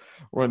 you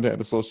run down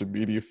the social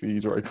media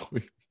feeds right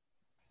quick.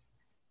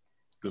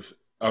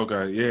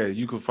 Okay, yeah.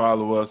 You can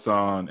follow us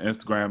on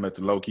Instagram at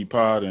the Low Key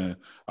Pod, and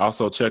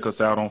also check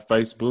us out on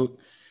Facebook.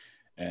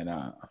 And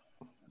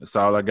that's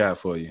all I got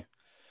for you.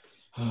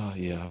 Oh,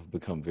 yeah, I've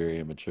become very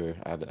immature.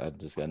 I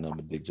just got nothing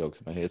but big jokes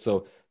in my head.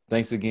 So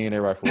thanks again,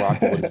 everybody, for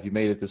rocking with us. If you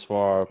made it this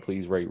far,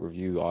 please rate,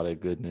 review, all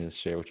that goodness,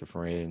 share with your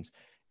friends,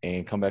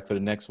 and come back for the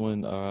next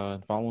one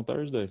following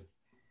Thursday.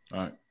 All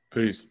right.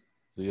 Peace.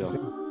 See y'all.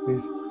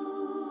 Peace.